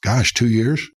 2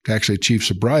 years to actually achieve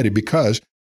sobriety, because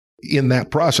in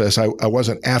that process, I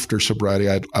wasn't after sobriety.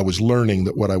 I was learning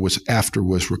that what I was after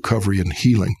was recovery and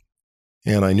healing.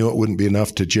 And I knew it wouldn't be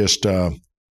enough to just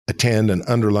attend and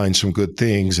underline some good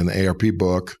things in the ARP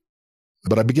book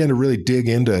But I began to really dig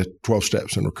into 12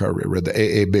 Steps in Recovery. I read the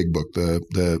AA Big Book,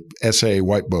 the SA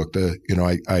White Book.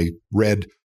 I read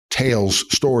tales,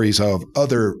 stories of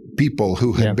other people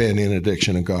who had been in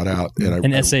addiction and got out.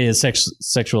 And SA is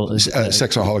Sexaholics Anonymous.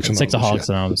 Sexaholics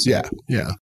Anonymous.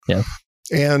 Yeah.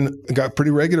 And got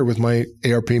pretty regular with my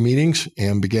ARP meetings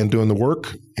and began doing the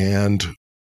work. And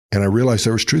I realized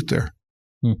there was truth there.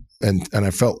 And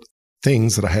I felt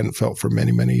things that I hadn't felt for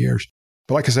many, many years.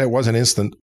 But like I say, it wasn't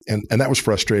instant. And that was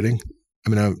frustrating. I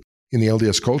mean, in the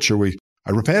LDS culture, I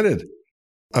repented.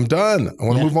 I'm done. I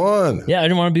want to move on. Yeah, I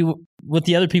didn't want to be with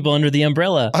the other people under the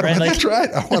umbrella. That's right.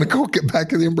 I want to go get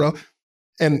back in the umbrella.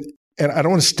 And I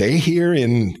don't want to stay here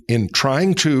in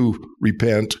trying to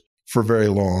repent for very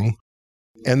long.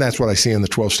 And that's what I see in the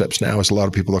 12 Steps now is a lot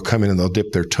of people will come in and they'll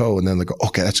dip their toe and then they'll go,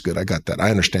 okay, that's good. I got that. I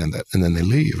understand that. And then they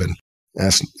leave. And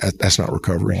that's not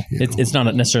recovery. It's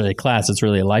not necessarily a class. It's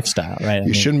really a lifestyle, right?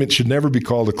 It should never be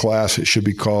called a class. It should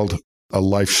be called a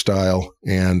lifestyle.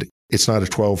 And it's not a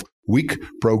 12-week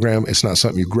program. It's not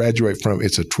something you graduate from.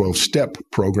 It's a 12-step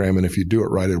program. And if you do it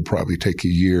right, it'll probably take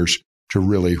you years to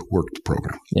really work the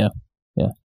program. Yeah.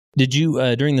 Did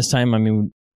you, during this time,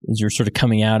 as you're sort of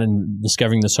coming out and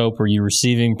discovering this hope, were you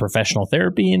receiving professional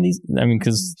therapy in these?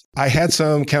 Because I had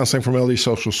some counseling from LD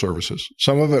Social Services.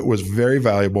 Some of it was very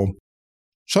valuable.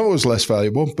 Some of it was less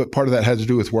valuable, but part of that had to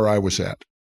do with where I was at.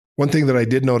 One thing that I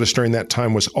did notice during that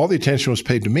time was all the attention was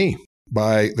paid to me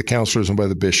by the counselors and by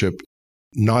the bishop.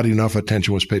 Not enough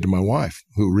attention was paid to my wife,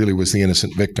 who really was the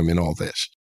innocent victim in all this.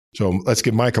 So let's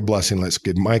give Mike a blessing. Let's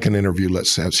give Mike an interview.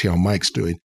 Let's see how Mike's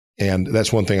doing. And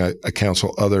that's one thing I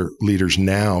counsel other leaders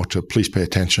now to please pay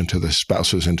attention to the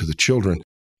spouses and to the children.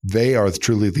 They are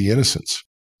truly the innocents.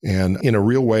 And in a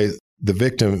real way, the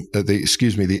victim,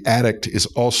 the addict is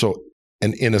also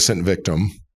an innocent victim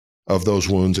of those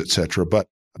wounds, et cetera. But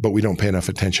we don't pay enough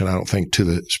attention, I don't think, to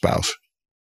the spouse.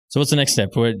 So what's the next step?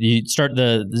 You start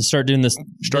doing this.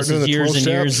 Start doing the years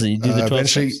 12 and steps. You do the 12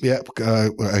 steps.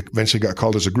 I eventually got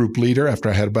called as a group leader after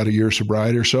I had about a year of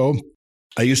sobriety or so.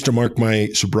 I used to mark my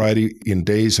sobriety in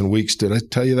days and weeks. Did I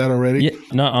tell you that already? Yeah,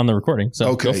 not on the recording. So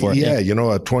okay, go for it. Yeah, a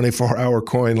 24-hour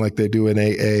coin like they do in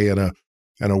AA,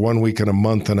 and a 1 week and a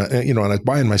month, and I was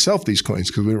buying myself these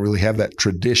coins because we didn't really have that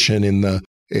tradition in the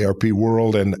ARP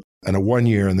world, and a 1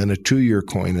 year and then a 2 year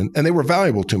coin, and they were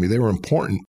valuable to me. They were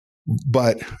important.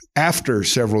 But after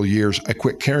several years, I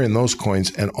quit carrying those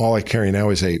coins, and all I carry now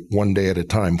is a 1 day at a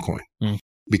time coin.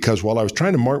 Because while I was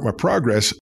trying to mark my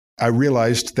progress, I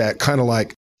realized that kind of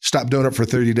like, stop doing it for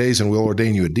 30 days and we'll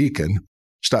ordain you a deacon.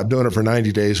 Stop doing it for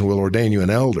 90 days and we'll ordain you an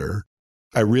elder.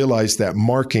 I realized that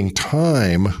marking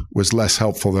time was less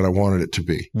helpful than I wanted it to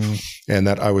be. And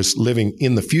that I was living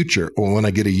in the future. Well, when I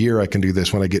get a year, I can do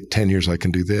this. When I get 10 years, I can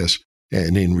do this.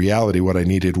 And in reality, what I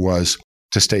needed was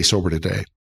to stay sober today.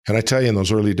 And I tell you, in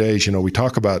those early days, we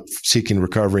talk about seeking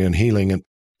recovery and healing,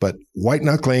 but white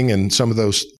knuckling and some of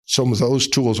those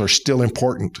tools are still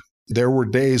important. There were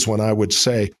days when I would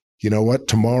say, you know what,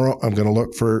 tomorrow I'm going to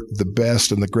look for the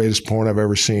best and the greatest porn I've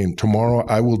ever seen. Tomorrow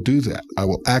I will do that. I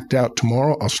will act out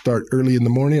tomorrow. I'll start early in the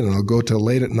morning and I'll go till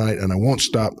late at night and I won't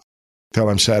stop till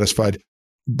I'm satisfied.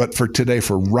 But for today,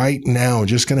 for right now, I'm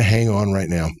just going to hang on right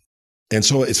now. And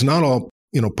so it's not all,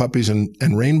 puppies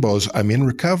and rainbows. I'm in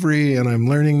recovery and I'm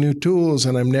learning new tools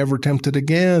and I'm never tempted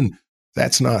again.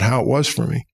 That's not how it was for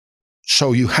me.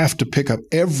 So you have to pick up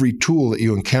every tool that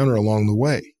you encounter along the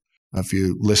way. If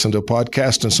you listen to a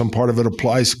podcast and some part of it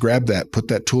applies, grab that, put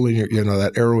that tool in your,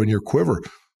 that arrow in your quiver.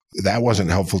 That wasn't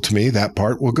helpful to me, that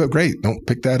part. Well, good, great. Don't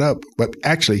pick that up. But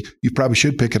actually, you probably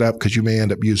should pick it up because you may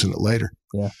end up using it later.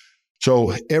 Yeah.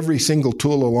 So every single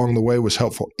tool along the way was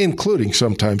helpful, including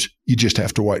sometimes you just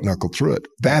have to white knuckle through it.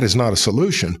 That is not a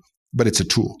solution, but it's a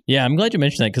tool. Yeah, I'm glad you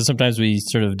mentioned that because sometimes we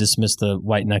sort of dismiss the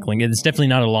white knuckling. It's definitely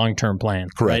not a long-term plan.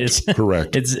 Correct. Right?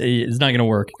 Correct. It's not going to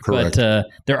work. Correct. But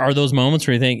there are those moments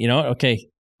where you think, okay,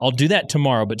 I'll do that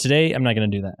tomorrow, but today I'm not going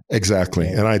to do that. Exactly.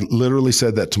 And I literally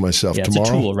said that to myself tomorrow. It's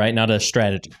a tool, right? Not a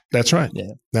strategy. That's right.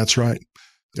 Yeah. That's right.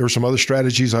 There were some other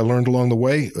strategies I learned along the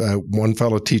way. One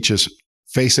fellow teaches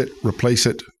face it, replace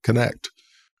it, connect,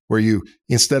 where you,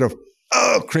 instead of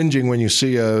cringing when you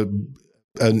see a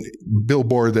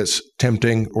billboard that's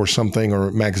tempting or something, or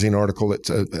a magazine article that's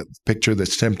a picture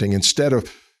that's tempting, instead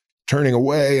of turning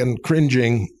away and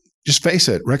cringing, just face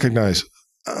it, recognize,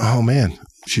 oh man,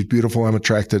 she's beautiful, I'm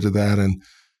attracted to that. And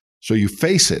so you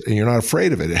face it and you're not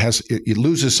afraid of it. It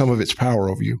loses some of its power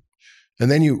over you.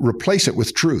 And then you replace it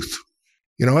with truth.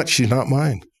 You know what? She's not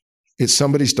mine. It's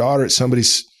somebody's daughter. It's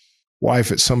somebody's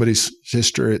wife. It's somebody's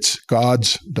sister. It's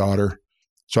God's daughter.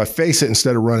 So I face it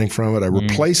instead of running from it. I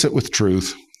replace it with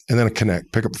truth. and then I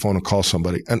connect, pick up the phone and call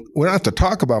somebody. And we don't have to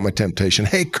talk about my temptation.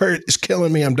 Hey, Kurt, it's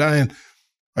killing me. I'm dying.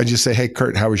 I just say, hey,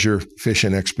 Kurt, how was your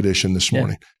fishing expedition this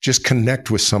morning? Just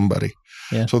connect with somebody.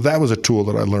 Yeah. So that was a tool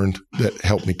that I learned that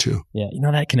helped me too. Yeah.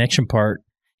 That connection part.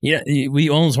 Yeah. We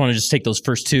almost want to just take those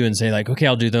first two and say like, okay,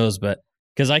 I'll do those, but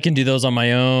because I can do those on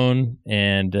my own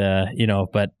and,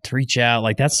 but to reach out,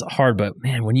 like that's hard. But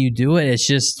man, when you do it,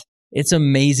 it's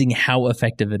amazing how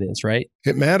effective it is, right?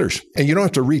 It matters. And you don't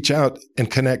have to reach out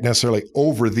and connect necessarily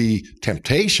over the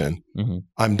temptation. Mm-hmm.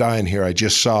 I'm dying here. I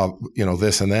just saw,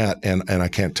 this and that, and I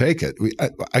can't take it.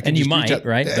 I can and you might, out,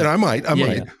 right? And I might.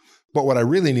 Yeah. But what I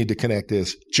really need to connect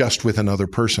is just with another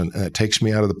person. And it takes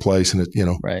me out of the place and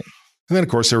Right. And then, of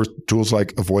course, there were tools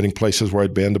like avoiding places where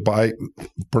I'd been to buy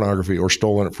pornography or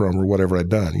stolen it from or whatever I'd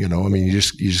done. You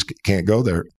just can't go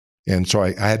there. And so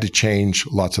I had to change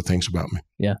lots of things about me.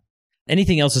 Yeah.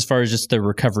 Anything else as far as just the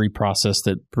recovery process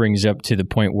that brings you up to the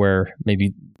point where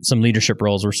maybe some leadership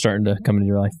roles were starting to come into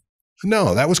your life?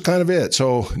 No, that was kind of it.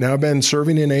 So now I've been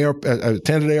serving in ARP. I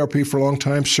attended ARP for a long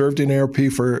time, served in ARP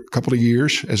for a couple of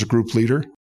years as a group leader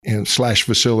and /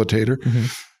 facilitator.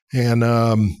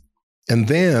 Mm-hmm. And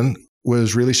then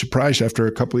was really surprised after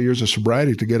a couple of years of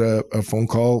sobriety to get a phone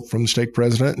call from the stake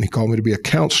president, and he called me to be a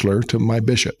counselor to my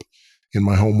bishop in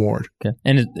my home ward. Okay.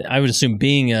 And I would assume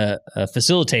being a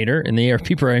facilitator in the ARP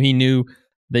program, he knew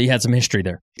that you had some history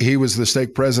there. He was the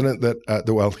stake president that,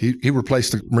 he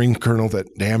replaced the Marine colonel that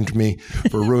damned me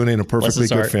for ruining a perfectly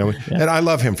good family. Yeah. And I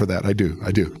love him for that. I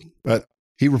do. But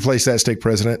he replaced that stake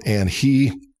president, and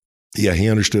he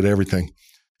understood everything.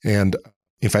 And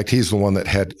in fact, he's the one that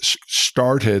had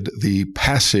started the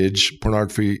Passage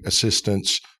pornography addiction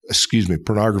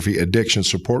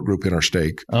support group in our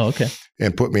stake. Oh, okay.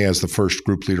 And put me as the first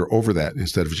group leader over that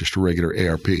instead of just a regular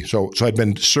ARP. So I'd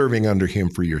been serving under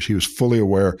him for years. He was fully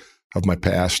aware of my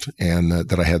past and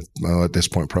that I had, at this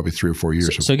point, probably 3 or 4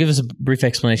 years. So give us a brief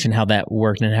explanation how that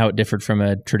worked and how it differed from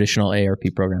a traditional ARP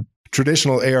program.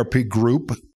 Traditional ARP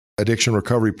group, Addiction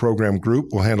Recovery Program group,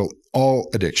 will handle all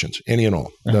addictions, any and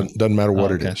all. Doesn't matter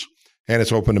what it is. And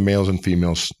it's open to males and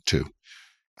females too.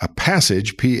 A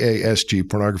Passage, PASG,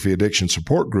 Pornography Addiction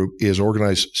Support Group, is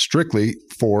organized strictly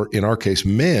for, in our case,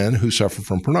 men who suffer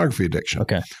from pornography addiction.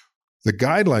 Okay. The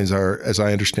guidelines are, as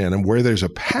I understand them, where there's a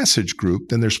Passage group,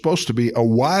 then there's supposed to be a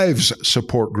wives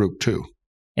support group too.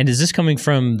 And is this coming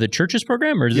from the church's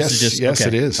program, or is this just yes,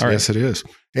 it is. Right. Yes, it is.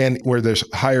 And where there's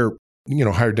higher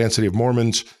density of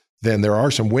Mormons, then there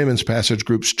are some women's Passage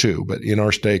groups too. But in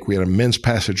our stake, we had a men's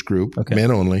Passage group,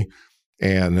 men only,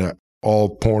 and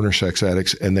all porn or sex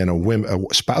addicts, and then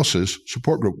a spouses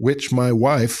support group, which my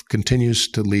wife continues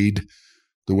to lead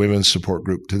the women's support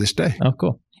group to this day. Oh,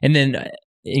 cool. And then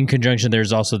in conjunction,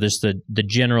 there's also the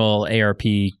general ARP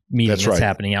meeting that's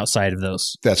happening outside of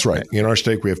those. That's right. In our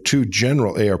stake, we have 2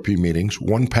 general ARP meetings,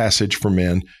 1 Passage for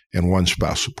men and 1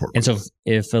 spouse support group. And so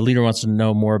if a leader wants to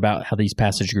know more about how these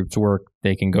Passage groups work,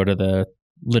 they can go to the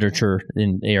literature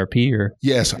in ARP or?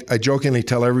 Yes. I jokingly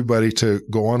tell everybody to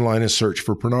go online and search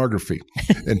for pornography.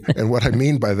 and what I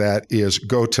mean by that is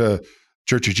go to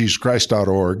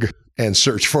churchofjesuschrist.org and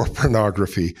search for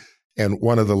pornography. And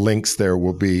one of the links there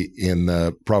will be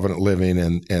in Provident Living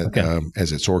and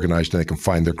as it's organized, and they can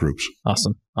find their groups.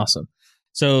 Awesome.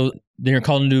 So then you're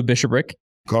called into a bishopric?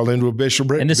 Called into a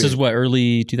bishopric. And this is what,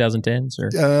 early 2010s? Or?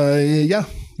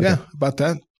 Yeah, about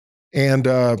that. And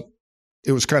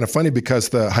it was kind of funny because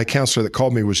the high counselor that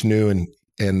called me was new,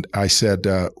 and I said,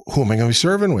 who am I going to be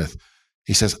serving with?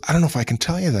 He says, I don't know if I can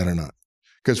tell you that or not,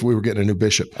 because we were getting a new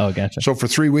bishop. Oh, gotcha. So for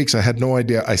 3 weeks, I had no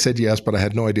idea. I said yes, but I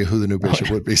had no idea who the new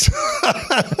bishop would be.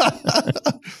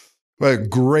 But a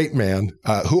great man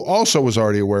who also was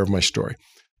already aware of my story.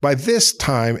 By this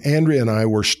time, Andrea and I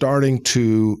were starting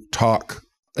to talk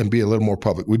and be a little more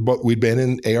public. We'd been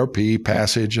in ARP,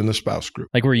 Passage, and the spouse group.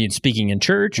 Like, were you speaking in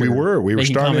church? We were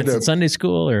starting to in Sunday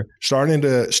school, or starting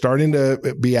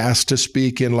to be asked to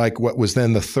speak in like what was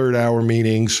then the 3rd hour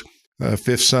meetings,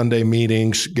 5th Sunday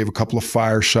meetings. Gave a couple of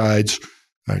firesides.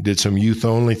 I did some youth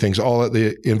only things, all at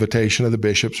the invitation of the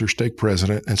bishops or stake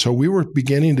president. And so we were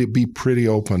beginning to be pretty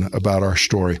open about our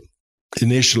story.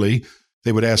 Initially,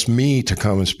 they would ask me to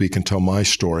come and speak and tell my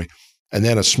story, and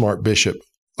then a smart bishop,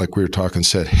 like we were talking,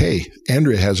 said, hey,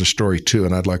 Andrea has a story too,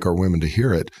 and I'd like our women to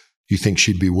hear it. Do you think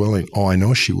she'd be willing? Oh, I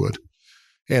know she would.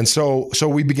 And so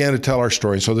we began to tell our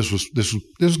story. And so this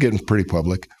was getting pretty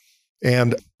public.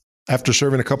 And after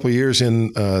serving a couple of years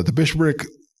in the bishopric,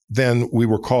 then we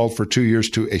were called for 2 years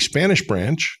to a Spanish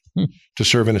branch to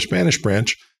serve in a Spanish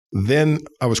branch. Then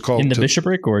I was called in the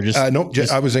bishopric, or just no?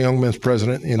 I was a young men's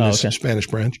president in this Spanish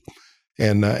branch,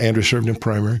 and Andrew served in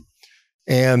primary.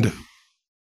 And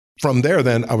from there,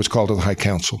 then I was called to the High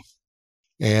Council.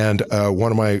 And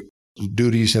one of my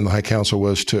duties in the High Council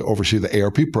was to oversee the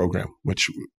ARP program, which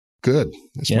good.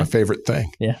 It's my favorite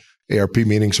thing. Yeah. ARP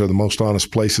meetings are the most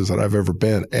honest places that I've ever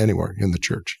been anywhere in the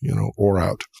church, or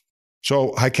out.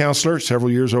 So High Counselor,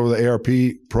 several years over the ARP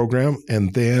program.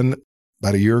 And then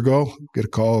about a year ago, get a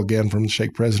call again from the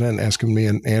stake president asking me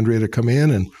and Andrea to come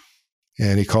in.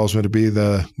 And he calls me to be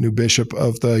the new bishop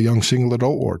of the Young Single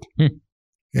Adult Ward.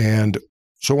 And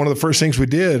so one of the first things we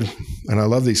did, and I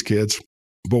love these kids,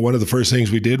 but one of the first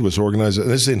things we did was organize,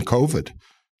 this is in COVID.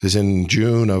 This is in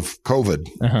June of COVID.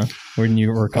 When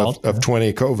you were called? Of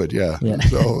 20 COVID, yeah.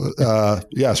 So,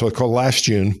 so it's called last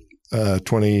June,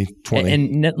 2020.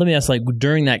 And let me ask,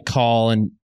 during that call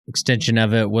and extension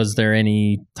of it, was there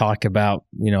any talk about,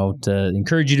 to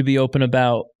encourage you to be open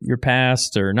about your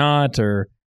past or not, or?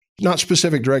 Not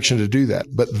specific direction to do that.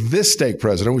 But this stake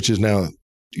president, which is now,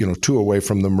 2 away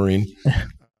from the Marine,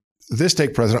 this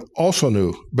stake president also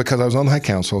knew, because I was on the High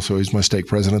Council, so he's my stake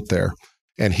president there.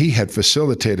 And he had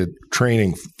facilitated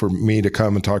training for me to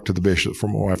come and talk to the bishops, for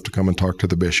my wife to come and talk to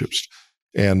the bishops,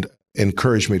 and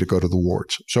encouraged me to go to the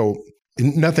wards. So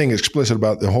nothing explicit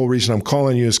about the whole reason I'm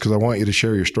calling you is because I want you to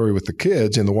share your story with the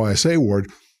kids in the YSA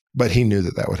ward. But he knew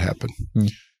that would happen.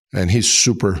 And he's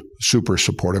super, super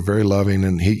supportive, very loving,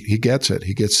 and he gets it.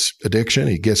 He gets addiction,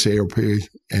 he gets ARP,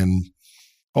 and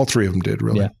all three of them did,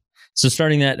 really. Yeah. So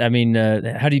starting that,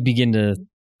 how do you begin to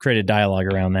create a dialogue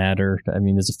around that? Or,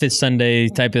 is it Fifth Sunday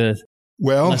type of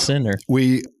lesson? Or?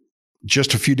 We,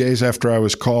 just a few days after I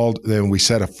was called, then we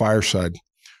set a fireside.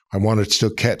 I wanted to still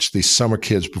catch these summer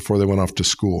kids before they went off to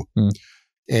school.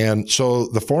 And so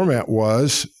the format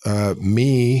was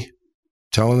me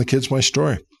telling the kids my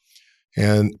story.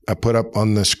 And I put up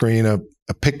on the screen a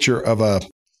picture of a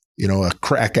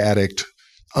crack addict,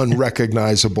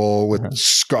 unrecognizable with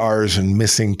scars and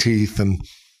missing teeth.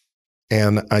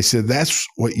 And I said, that's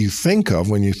what you think of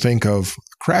when you think of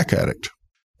a crack addict.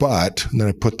 But, and then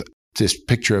I put this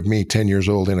picture of me 10 years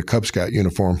old in a Cub Scout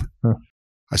uniform.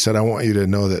 I said, I want you to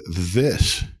know that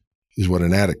this is what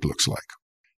an addict looks like.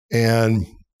 And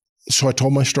so I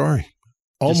told my story.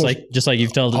 Just like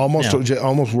you've told it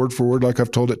almost word for word, like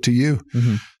I've told it to you.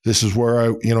 This is where I,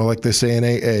 like they say in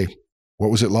AA, what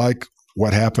was it like?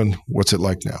 What happened? What's it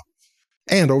like now?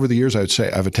 And over the years, I would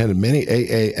say I've attended many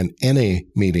AA and NA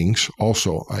meetings.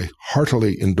 Also, I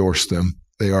heartily endorse them.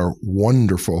 They are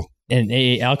wonderful. And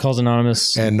AA, Alcoholics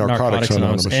Anonymous, and Narcotics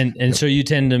Anonymous. And so you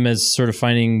tend them as sort of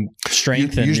finding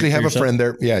strength. You usually have a friend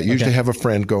there. Yeah, usually have a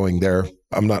friend going there.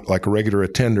 I'm not like a regular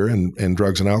attender, and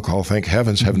drugs and alcohol, thank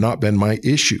heavens, have not been my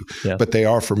issue. But they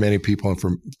are for many people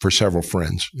and for several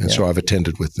friends. And so I've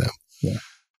attended with them.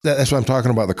 That's what I'm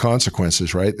talking about, the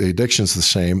consequences, right? The addiction's the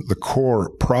same. The core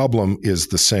problem is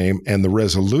the same. And the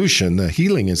resolution, the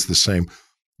healing is the same.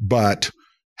 But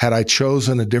had I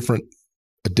chosen a different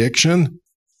addiction,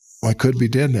 I could be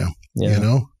dead now.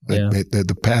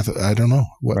 The path, I don't know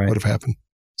what would have happened.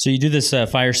 So you do this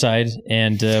fireside,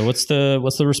 and what's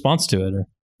the response to it?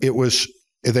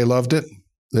 They loved it.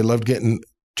 They loved getting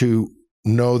to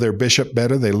know their bishop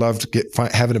better. They loved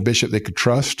having a bishop they could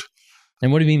trust.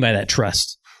 And what do you mean by that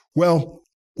trust? Well,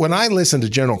 when I listen to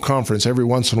General Conference, every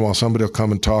once in a while somebody will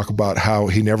come and talk about how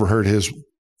he never heard his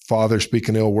father speak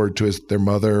an ill word to their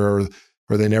mother, or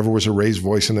they never was a raised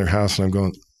voice in their house. And I'm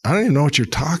going, I don't even know what you're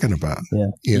talking about.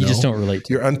 You just don't relate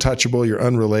to it. You're untouchable. You're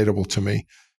unrelatable to me.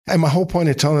 And my whole point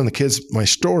of telling the kids my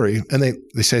story, and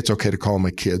they say it's okay to call them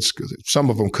my kids, because some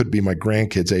of them could be my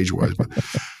grandkids age-wise. But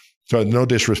so no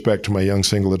disrespect to my young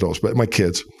single adults, but my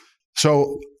kids.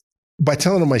 So by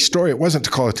telling them my story, it wasn't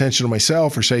to call attention to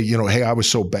myself or say, hey, I was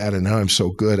so bad and now I'm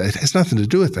so good. It has nothing to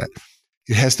do with that.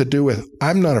 It has to do with,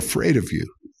 I'm not afraid of you.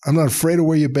 I'm not afraid of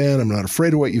where you've been. I'm not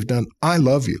afraid of what you've done. I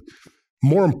love you.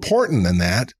 More important than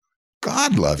that,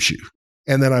 God loves you.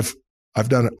 And then I've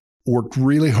worked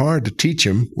really hard to teach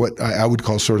him what I would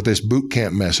call sort of this boot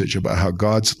camp message about how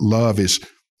God's love is,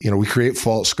 we create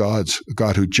false gods, a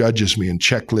God who judges me and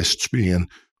checklists me and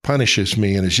punishes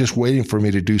me and is just waiting for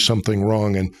me to do something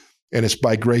wrong. And it's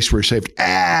by grace we're saved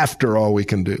after all we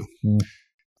can do.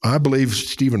 I believe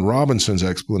Stephen Robinson's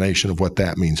explanation of what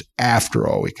that means, after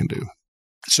all we can do.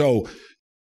 So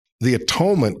the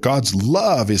atonement, God's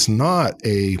love, is not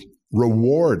a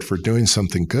reward for doing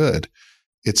something good.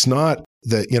 It's not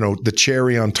the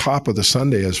cherry on top of the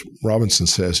sundae, as Robinson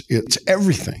says. It's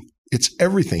everything. It's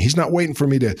everything. He's not waiting for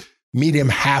me to meet him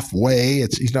halfway.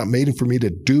 He's not waiting for me to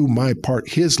do my part.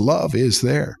 His love is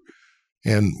there.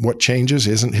 And what changes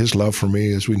isn't his love for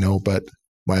me, as we know, but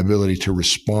my ability to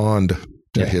respond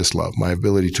to his love, my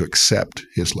ability to accept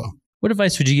his love. What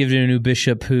advice would you give to a new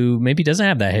bishop who maybe doesn't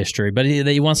have that history, but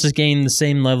he wants to gain the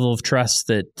same level of trust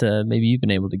that maybe you've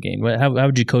been able to gain? How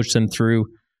would you coach them through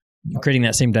creating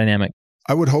that same dynamic?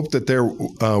 I would hope that their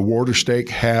ward or stake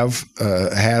has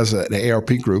an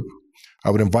ARP group. I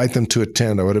would invite them to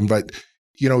attend. I would invite,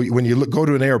 when you go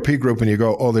to an ARP group and you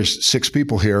go, oh, there's 6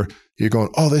 people here, you're going,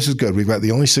 oh, this is good. We've got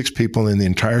the only 6 people in the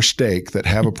entire stake that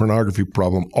have a pornography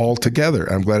problem all together.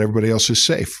 I'm glad everybody else is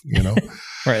safe,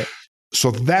 Right. So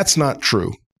that's not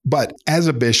true. But as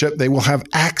a bishop, they will have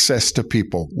access to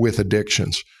people with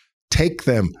addictions. Take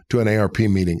them to an ARP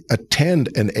meeting.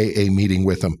 Attend an AA meeting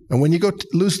with them. And when you go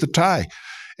lose the tie,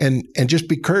 and just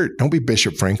be curt. Don't be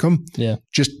Bishop Frankham. Yeah.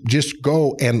 Just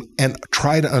go and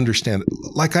try to understand it.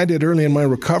 Like I did early in my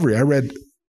recovery. I read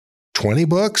 20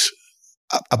 books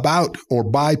about or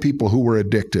by people who were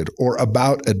addicted or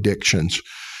about addictions.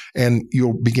 And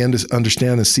you'll begin to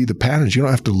understand and see the patterns. You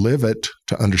don't have to live it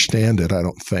to understand it, I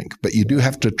don't think. But you do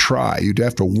have to try. You do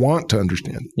have to want to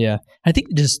understand. Yeah. I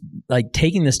think just like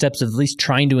taking the steps of at least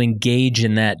trying to engage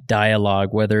in that dialogue,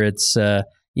 whether it's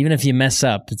even if you mess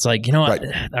up, it's like, right.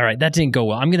 All right, that didn't go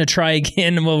well. I'm going to try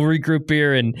again, and we'll regroup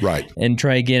here and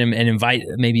try again and invite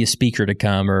maybe a speaker to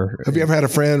come. Or have you ever had a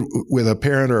friend with a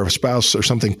parent or a spouse or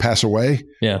something pass away?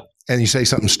 Yeah. And you say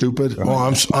something stupid. Right. Oh,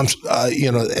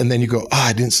 and then you go,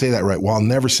 I didn't say that right. Well, I'll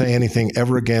never say anything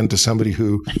ever again to somebody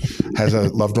who has a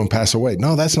loved one pass away.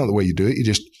 No, that's not the way you do it. You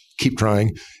just keep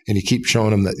trying and you keep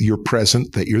showing them that you're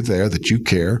present, that you're there, that you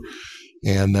care,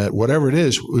 and that whatever it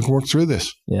is, we can work through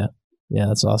this. Yeah. Yeah,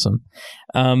 that's awesome.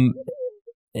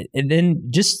 And then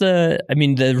just the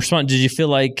response, did you feel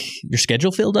like your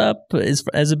schedule filled up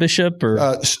as a bishop?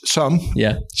 Or some.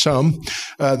 Yeah. Some.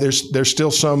 There's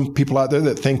still some people out there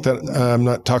that think that I'm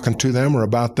not talking to them or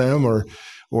about them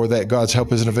or that God's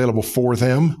help isn't available for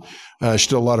them.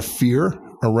 Still a lot of fear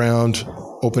around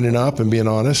opening up and being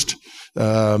honest.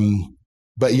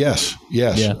 But yes.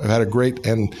 Yeah. I've had a great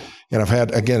and I've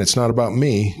had, again, it's not about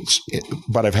me,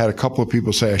 but I've had a couple of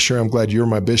people say, I'm glad you're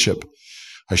my bishop.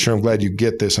 I'm glad you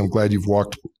get this. I'm glad you've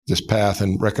walked this path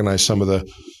and recognized some of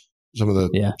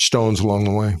the stones along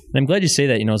the way. And I'm glad you say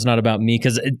that, it's not about me,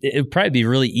 because it would probably be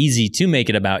really easy to make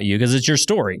it about you because it's your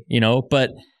story,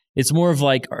 but it's more of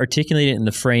like articulating it in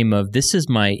the frame of this is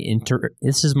my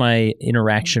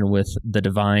interaction with the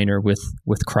divine or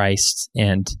with Christ,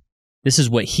 and this is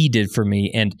what he did for me.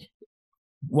 And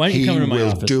why don't you come to my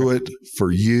office? He will do it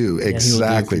for you.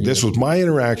 Exactly. This was my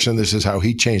interaction. This is how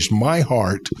he changed my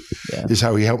heart. Yeah. This is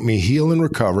how he helped me heal and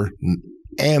recover.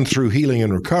 And through healing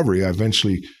and recovery, I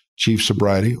eventually achieved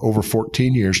sobriety over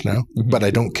 14 years now. Mm-hmm. But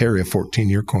I don't carry a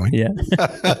 14-year coin. Yeah.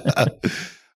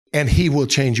 And he will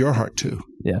change your heart too.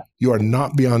 Yeah. You are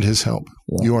not beyond his help.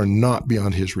 Yeah. You are not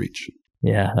beyond his reach.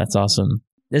 Yeah, that's awesome.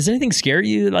 Does anything scare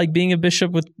you, like being a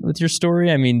bishop with your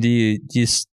story? I mean, do you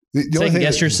second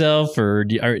guess yourself, or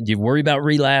do you worry about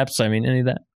relapse? I mean, any of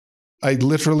that? I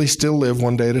literally still live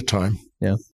one day at a time.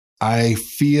 Yeah. I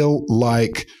feel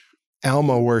like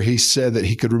Alma, where he said that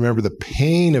he could remember the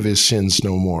pain of his sins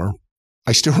no more.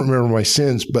 I still remember my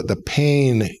sins, but the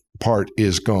pain part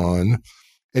is gone.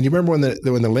 And you remember when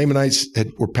the Lamanites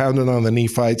were pounding on the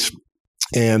Nephites,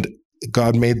 and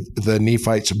God made the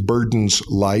Nephites' burdens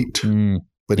light,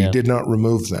 but he did not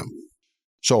remove them.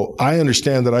 So I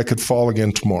understand that I could fall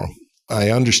again tomorrow. I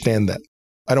understand that.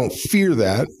 I don't fear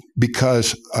that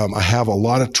because I have a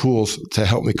lot of tools to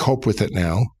help me cope with it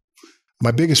now.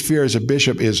 My biggest fear as a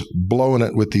bishop is blowing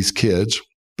it with these kids.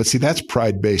 But see, that's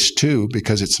pride-based too,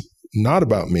 because it's not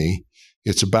about me.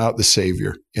 It's about the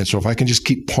Savior. And so if I can just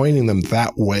keep pointing them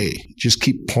that way,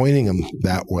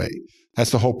 that's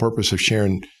the whole purpose of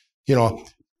sharing. I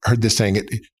heard this saying,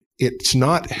 it's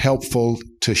not helpful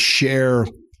to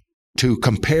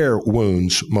compare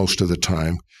wounds most of the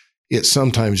time. It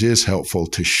sometimes is helpful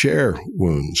to share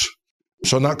wounds.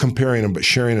 So not comparing them, but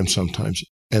sharing them sometimes.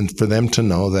 And for them to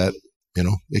know that,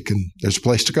 there's a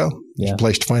place to go. There's a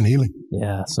place to find healing.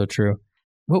 Yeah, so true.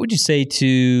 What would you say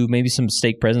to maybe some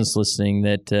stake presidents listening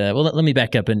that, let me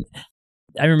back up. And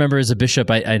I remember as a bishop,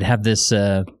 I'd have this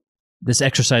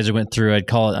exercise I went through. I'd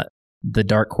call it the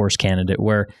dark horse candidate,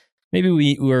 where maybe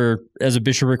we were, as a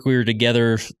bishopric, we were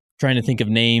together trying to think of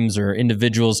names or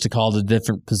individuals to call to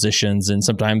different positions. And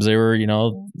sometimes they were,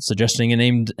 suggesting a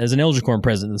name as an elder quorum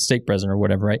president, the stake president or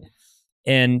whatever, right?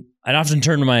 And I'd often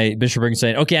turn to my bishopric and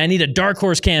say, okay, I need a dark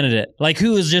horse candidate. Like,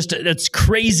 who is just, that's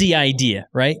crazy idea,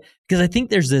 right? Because I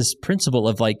think there's this principle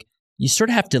of like, you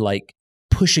sort of have to like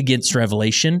push against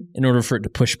revelation in order for it to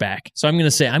push back. So I'm going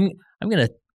to say, I'm going to,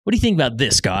 what do you think about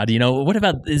this, God? What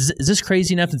about, is this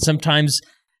crazy enough? And sometimes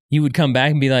you would come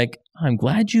back and be like, I'm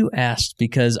glad you asked,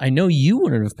 because I know you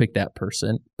wouldn't have picked that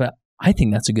person, but I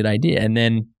think that's a good idea. And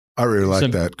then I really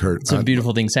like that, Kurt. Some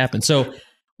beautiful things happen. So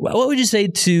what would you say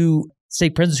to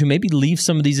stake presidents who maybe leave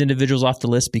some of these individuals off the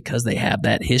list because they have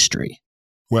that history?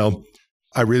 Well,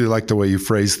 I really like the way you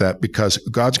phrase that, because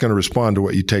God's going to respond to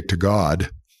what you take to God.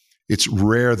 It's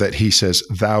rare that he says,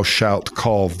 thou shalt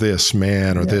call this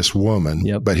man or this woman,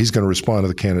 but he's going to respond to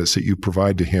the candidates that you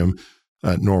provide to him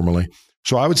normally.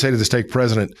 So I would say to the stake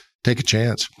president, take a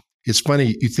chance. It's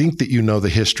funny, you think that you know the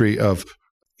history of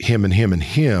him and him and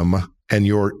him, and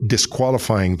you're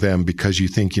disqualifying them because you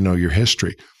think you know your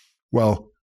history. Well,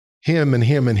 him and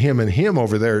him and him and him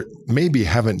over there maybe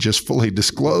haven't just fully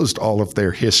disclosed all of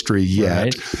their history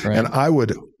yet. Right. And I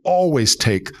would always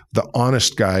take the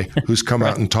honest guy who's come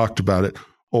out and talked about it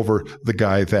over the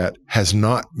guy that has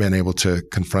not been able to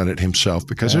confront it himself,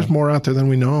 because there's more out there than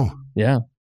we know. Yeah.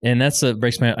 And that's what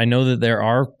breaks my heart. I know that there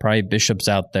are probably bishops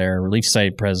out there, Relief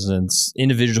Society presidents,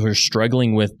 individuals who are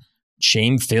struggling with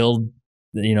shame-filled,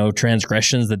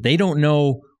 transgressions that they don't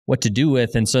know what to do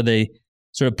with. And so they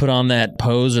sort of put on that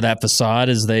pose or that facade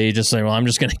as they just say, well, I'm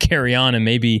just going to carry on and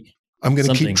maybe I'm going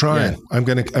to keep trying. Yeah. I'm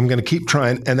going to keep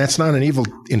trying. And that's not an evil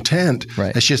intent.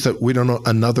 Right. It's just that we don't know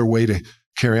another way to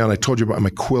carry on. I told you about my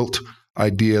quilt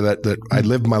idea that I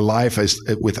lived my life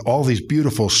with all these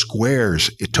beautiful squares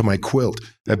to my quilt.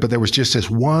 But there was just this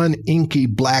one inky,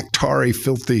 black, tarry,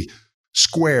 filthy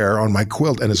square on my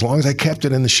quilt. And as long as I kept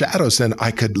it in the shadows, then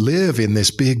I could live in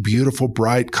this big, beautiful,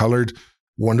 bright, colored,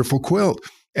 wonderful quilt.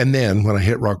 And then when I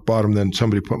hit rock bottom, then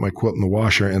somebody put my quilt in the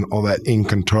washer and all that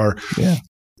ink and tar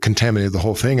contaminated the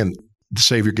whole thing, and the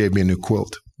Savior gave me a new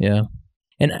quilt. Yeah.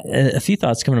 And a few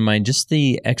thoughts come to mind, just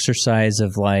the exercise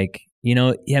of maybe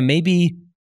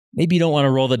you don't want to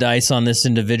roll the dice on this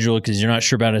individual because you're not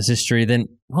sure about his history. Then,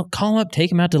 call him up,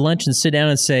 take him out to lunch and sit down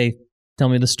and say, tell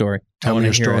me the story. Tell me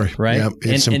your story. Right? Yeah,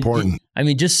 it's important.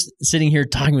 Just sitting here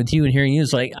talking with you and hearing you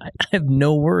is like, I have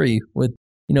no worry with,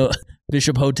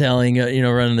 Bishop Hoteling,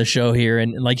 running the show here.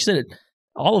 And like you said,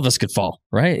 all of us could fall,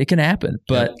 right? It can happen.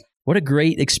 But what a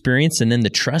great experience. And then the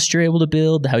trust you're able to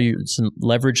build, how you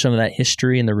leverage some of that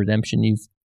history and the redemption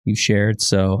you've shared.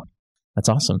 So that's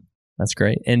awesome. That's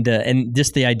great. And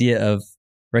just the idea of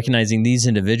recognizing these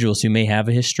individuals who may have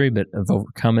a history, but have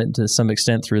overcome it to some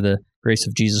extent through the grace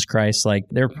of Jesus Christ, like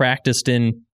they're practiced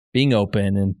in being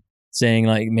open and saying,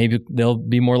 like, maybe they'll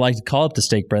be more likely to call up the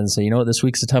stake president and say, this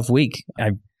week's a tough week.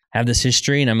 I have this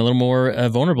history and I'm a little more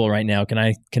vulnerable right now. Can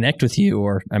I connect with you?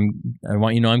 Or I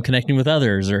want I'm connecting with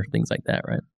others, or things like that,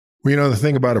 right? Well, the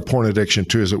thing about a porn addiction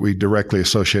too is that we directly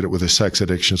associate it with a sex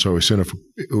addiction. So we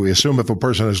assume if a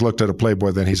person has looked at a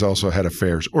Playboy, then he's also had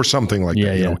affairs or something like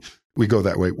that. Yeah. We go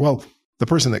that way. Well, the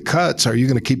person that cuts, are you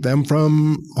going to keep them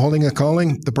from holding a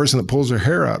calling? The person that pulls their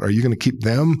hair out, are you going to keep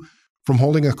them from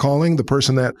holding a calling? The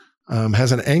person that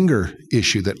has an anger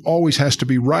issue that always has to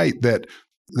be right, that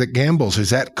gambles, is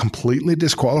that completely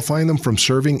disqualifying them from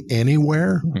serving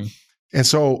anywhere? Mm-hmm. And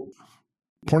so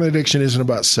porn addiction isn't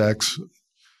about sex.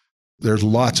 There's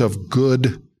lots of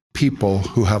good people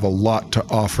who have a lot to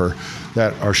offer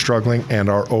that are struggling and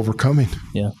are overcoming.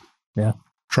 Yeah.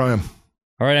 Try them.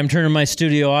 All right, I'm turning to my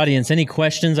studio audience. Any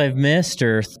questions I've missed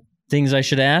or things I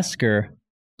should ask, or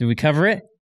did we cover it?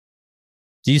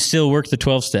 Do you still work the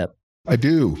 12-step? I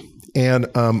do. And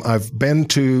I've been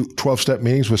to 12-step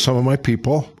meetings with some of my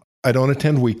people. I don't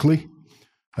attend weekly,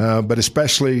 but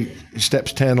especially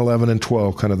steps 10, 11, and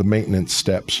 12, kind of the maintenance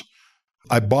steps.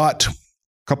 I bought a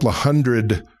couple of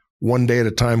hundred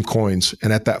one-day-at-a-time coins,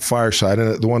 and at that fireside,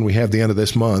 and the one we have the end of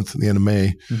this month, the end of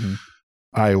May,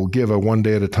 I will give a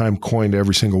one-day-at-a-time coin to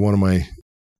every single one of my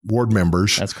ward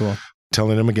members. That's cool.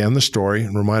 Telling them again the story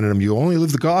and reminding them, you only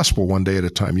live the gospel one day at a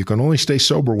time. You can only stay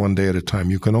sober one day at a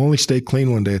time. You can only stay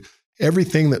clean one day.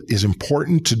 Everything that is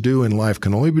important to do in life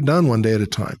can only be done one day at a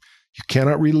time. You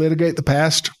cannot relitigate the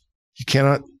past. You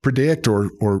cannot predict or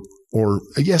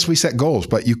yes, we set goals,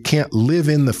 but you can't live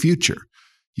in the future.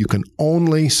 You can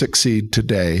only succeed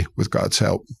today with God's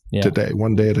help, today,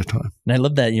 one day at a time. And I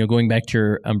love that, going back to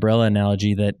your umbrella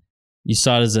analogy, that you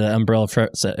saw it as an umbrella for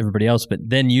everybody else, but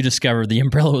then you discovered the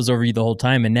umbrella was over you the whole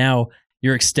time, and now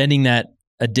you're extending that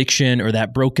addiction or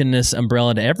that brokenness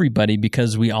umbrella to everybody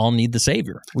because we all need the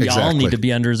Savior. We all need to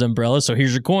be under His umbrella, so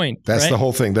here's your coin. That's right? The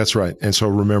whole thing. That's right. And so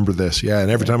remember this. Yeah,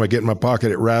 and every time I get in my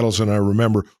pocket, it rattles, and I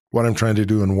remember what I'm trying to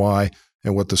do and why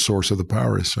and what the source of the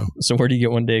power is. So where do you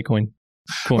get one day coins?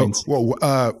 From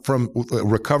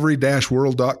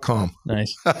recovery-world.com.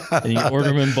 Nice. And you order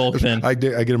them in bulk then. I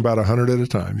get them about 100 at a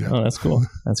time. Yeah. Oh, that's cool.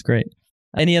 That's great.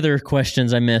 Any other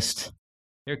questions I missed?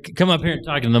 Here, come up here and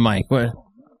talk to the mic.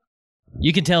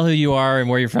 You can tell who you are and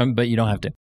where you're from, but you don't have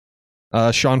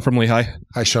to. Sean from Lehigh.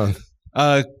 Hi, Sean.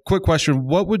 Quick question.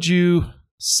 What would you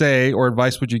say or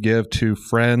advice would you give to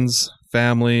friends,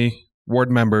 family,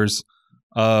 ward members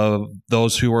of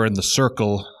those who are in the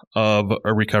circle of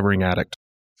a recovering addict?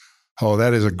 Oh,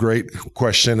 that is a great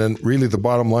question. And really the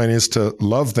bottom line is to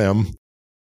love them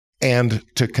and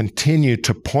to continue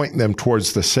to point them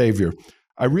towards the Savior.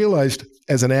 I realized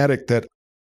as an addict that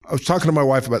I was talking to my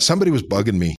wife about somebody was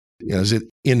bugging me,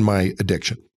 in my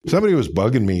addiction. Somebody was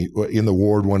bugging me in the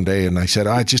ward one day, and I said,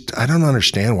 I don't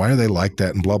understand. Why are they like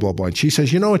that? And blah, blah, blah. And she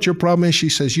says, you know what your problem is? She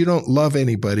says, you don't love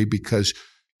anybody because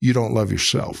you don't love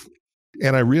yourself.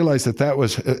 And I realized that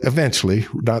was eventually,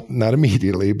 not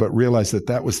immediately, but realized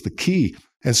that was the key.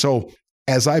 And so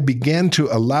as I began to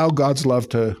allow God's love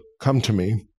to come to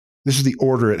me, this is the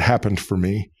order it happened for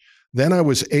me, then I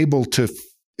was able to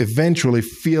eventually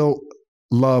feel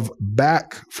love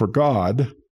back for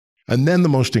God. And then the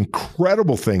most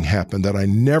incredible thing happened that I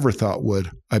never thought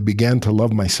would. I began to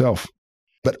love myself,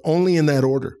 but only in that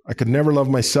order. I could never love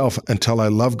myself until I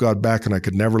loved God back, and I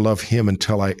could never love Him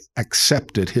until I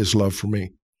accepted His love for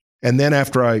me. And then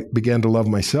after I began to love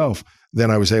myself,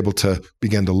 then I was able to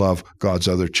begin to love God's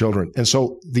other children. And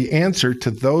so the answer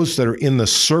to those that are in the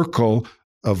circle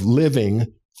of living,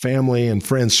 family and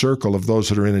friend circle of those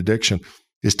that are in addiction,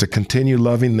 is to continue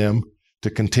loving them,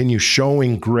 to continue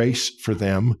showing grace for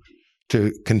them,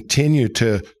 to continue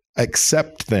to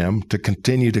accept them, to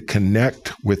continue to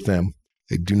connect with them.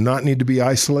 They do not need to be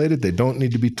isolated. They don't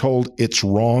need to be told it's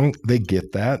wrong. They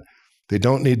get that. They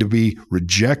don't need to be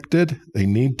rejected. They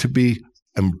need to be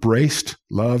embraced,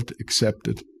 loved,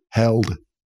 accepted, held.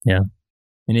 Yeah.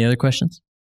 Any other questions?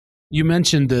 You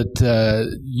mentioned that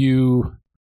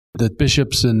that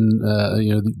bishops and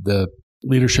the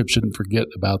leadership shouldn't forget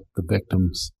about the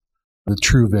victims, the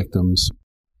true victims.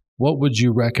 What would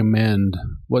you recommend?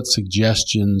 What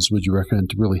suggestions would you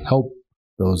recommend to really help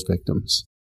those victims?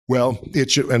 Well,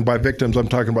 and by victims, I'm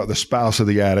talking about the spouse of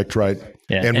the addict, right?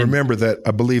 Yeah, and remember that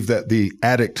I believe that the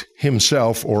addict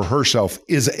himself or herself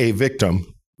is a victim,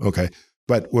 okay?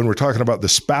 But when we're talking about the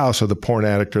spouse of the porn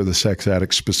addict or the sex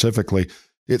addict specifically,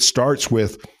 it starts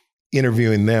with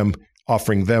interviewing them,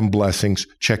 offering them blessings,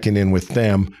 checking in with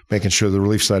them, making sure the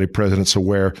Relief Society president's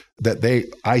aware that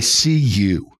I see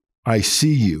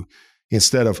you,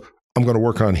 instead of, I'm going to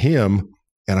work on him,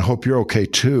 and I hope you're okay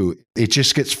too. It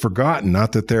just gets forgotten,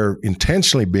 not that they're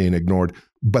intentionally being ignored,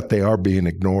 but they are being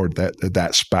ignored,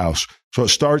 that spouse. So it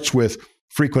starts with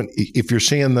frequent, if you're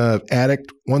seeing the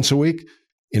addict once a week,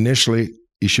 initially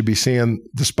you should be seeing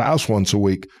the spouse once a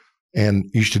week, and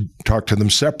you should talk to them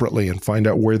separately and find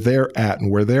out where they're at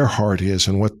and where their heart is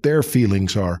and what their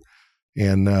feelings are.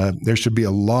 And there should be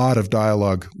a lot of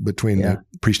dialogue between the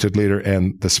priesthood leader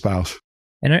and the spouse.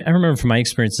 And I remember from my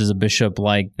experience as a bishop,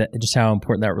 just how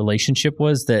important that relationship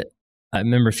was. That I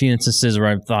remember a few instances where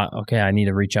I thought, okay, I need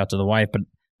to reach out to the wife. But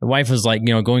the wife was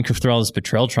going through all this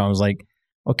betrayal trauma. I was like,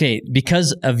 okay,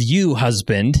 because of you,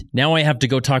 husband, now I have to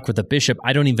go talk with the bishop.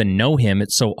 I don't even know him.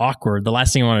 It's so awkward. The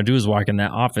last thing I want to do is walk in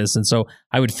that office. And so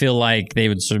I would feel like they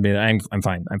would sort of be like, I'm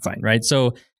fine, right?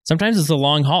 So sometimes it's a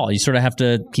long haul. You sort of have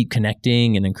to keep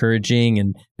connecting and encouraging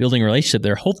and building a relationship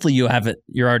there. Hopefully you're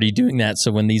already doing that.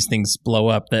 So when these things blow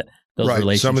up, that those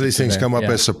relationships. Some of these things come up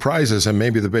as surprises, and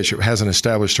maybe the bishop hasn't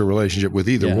established a relationship with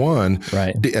either one,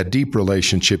 a deep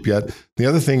relationship yet. The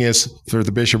other thing is for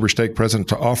the bishop or stake president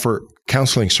to offer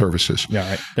counseling services. Yeah,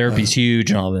 right. Therapy's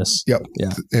huge in all this. Yep.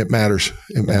 Yeah. It matters.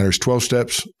 It matters. 12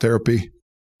 steps, therapy.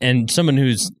 And someone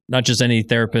who's not just any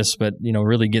therapist, but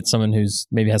really get someone who's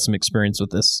maybe has some experience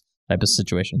with this type of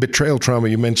situation. Betrayal trauma,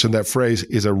 you mentioned that phrase,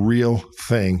 is a real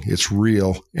thing. It's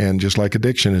real, and just like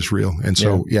addiction is real. And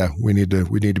so, we need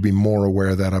to be more aware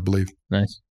of that, I believe.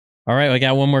 Nice. All right, I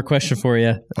got one more question for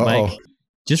you, Mike.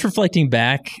 Just reflecting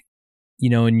back,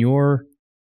 in your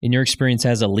experience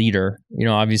as a leader,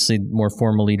 obviously more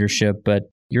formal leadership, but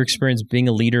your experience being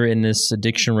a leader in this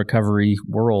addiction recovery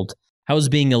world. How has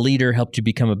being a leader helped you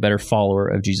become a better follower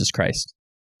of Jesus Christ?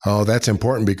 Oh, that's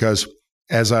important, because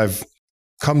as I've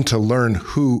come to learn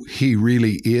who he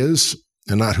really is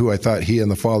and not who I thought he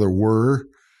and the Father were,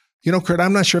 Kurt,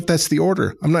 I'm not sure if that's the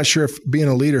order. I'm not sure if being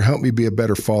a leader helped me be a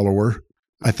better follower.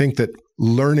 I think that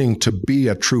learning to be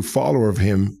a true follower of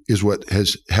him is what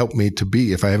has helped me to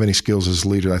be. If I have any skills as a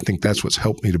leader, I think that's what's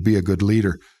helped me to be a good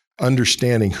leader.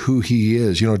 Understanding who he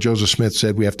is. Joseph Smith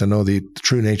said we have to know the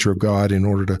true nature of God in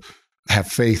order to have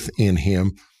faith in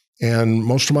him. And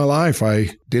most of my life, I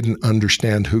didn't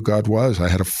understand who God was. I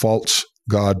had a false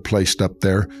God placed up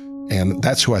there, and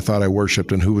that's who I thought I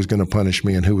worshiped and who was going to punish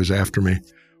me and who was after me.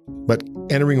 But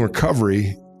entering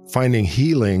recovery, finding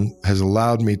healing has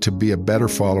allowed me to be a better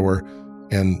follower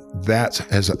And that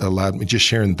has allowed me, just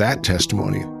sharing that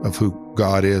testimony of who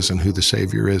God is and who the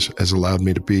Savior is, has allowed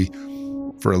me to be,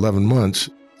 for 11 months,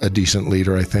 a decent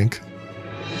leader, I think.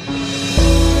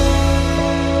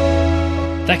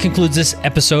 That concludes this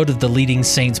episode of the Leading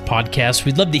Saints podcast.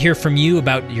 We'd love to hear from you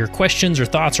about your questions or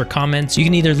thoughts or comments. You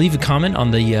can either leave a comment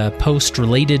on the post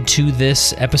related to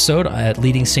this episode at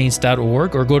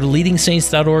leadingsaints.org or go to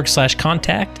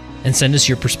leadingsaints.org/contact and send us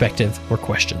your perspective or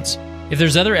questions. If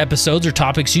there's other episodes or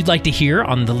topics you'd like to hear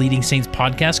on the Leading Saints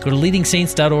podcast, go to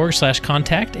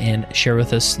leadingsaints.org/contact and share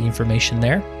with us the information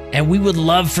there. And we would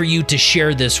love for you to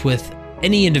share this with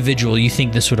any individual you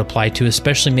think this would apply to,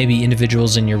 especially maybe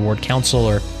individuals in your ward council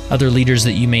or other leaders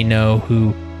that you may know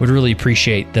who would really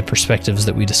appreciate the perspectives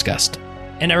that we discussed.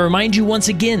 And I remind you once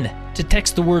again to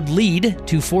text the word LEAD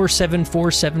to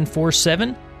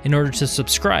 474747 in order to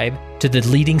subscribe to the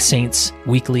Leading Saints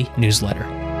weekly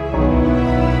newsletter.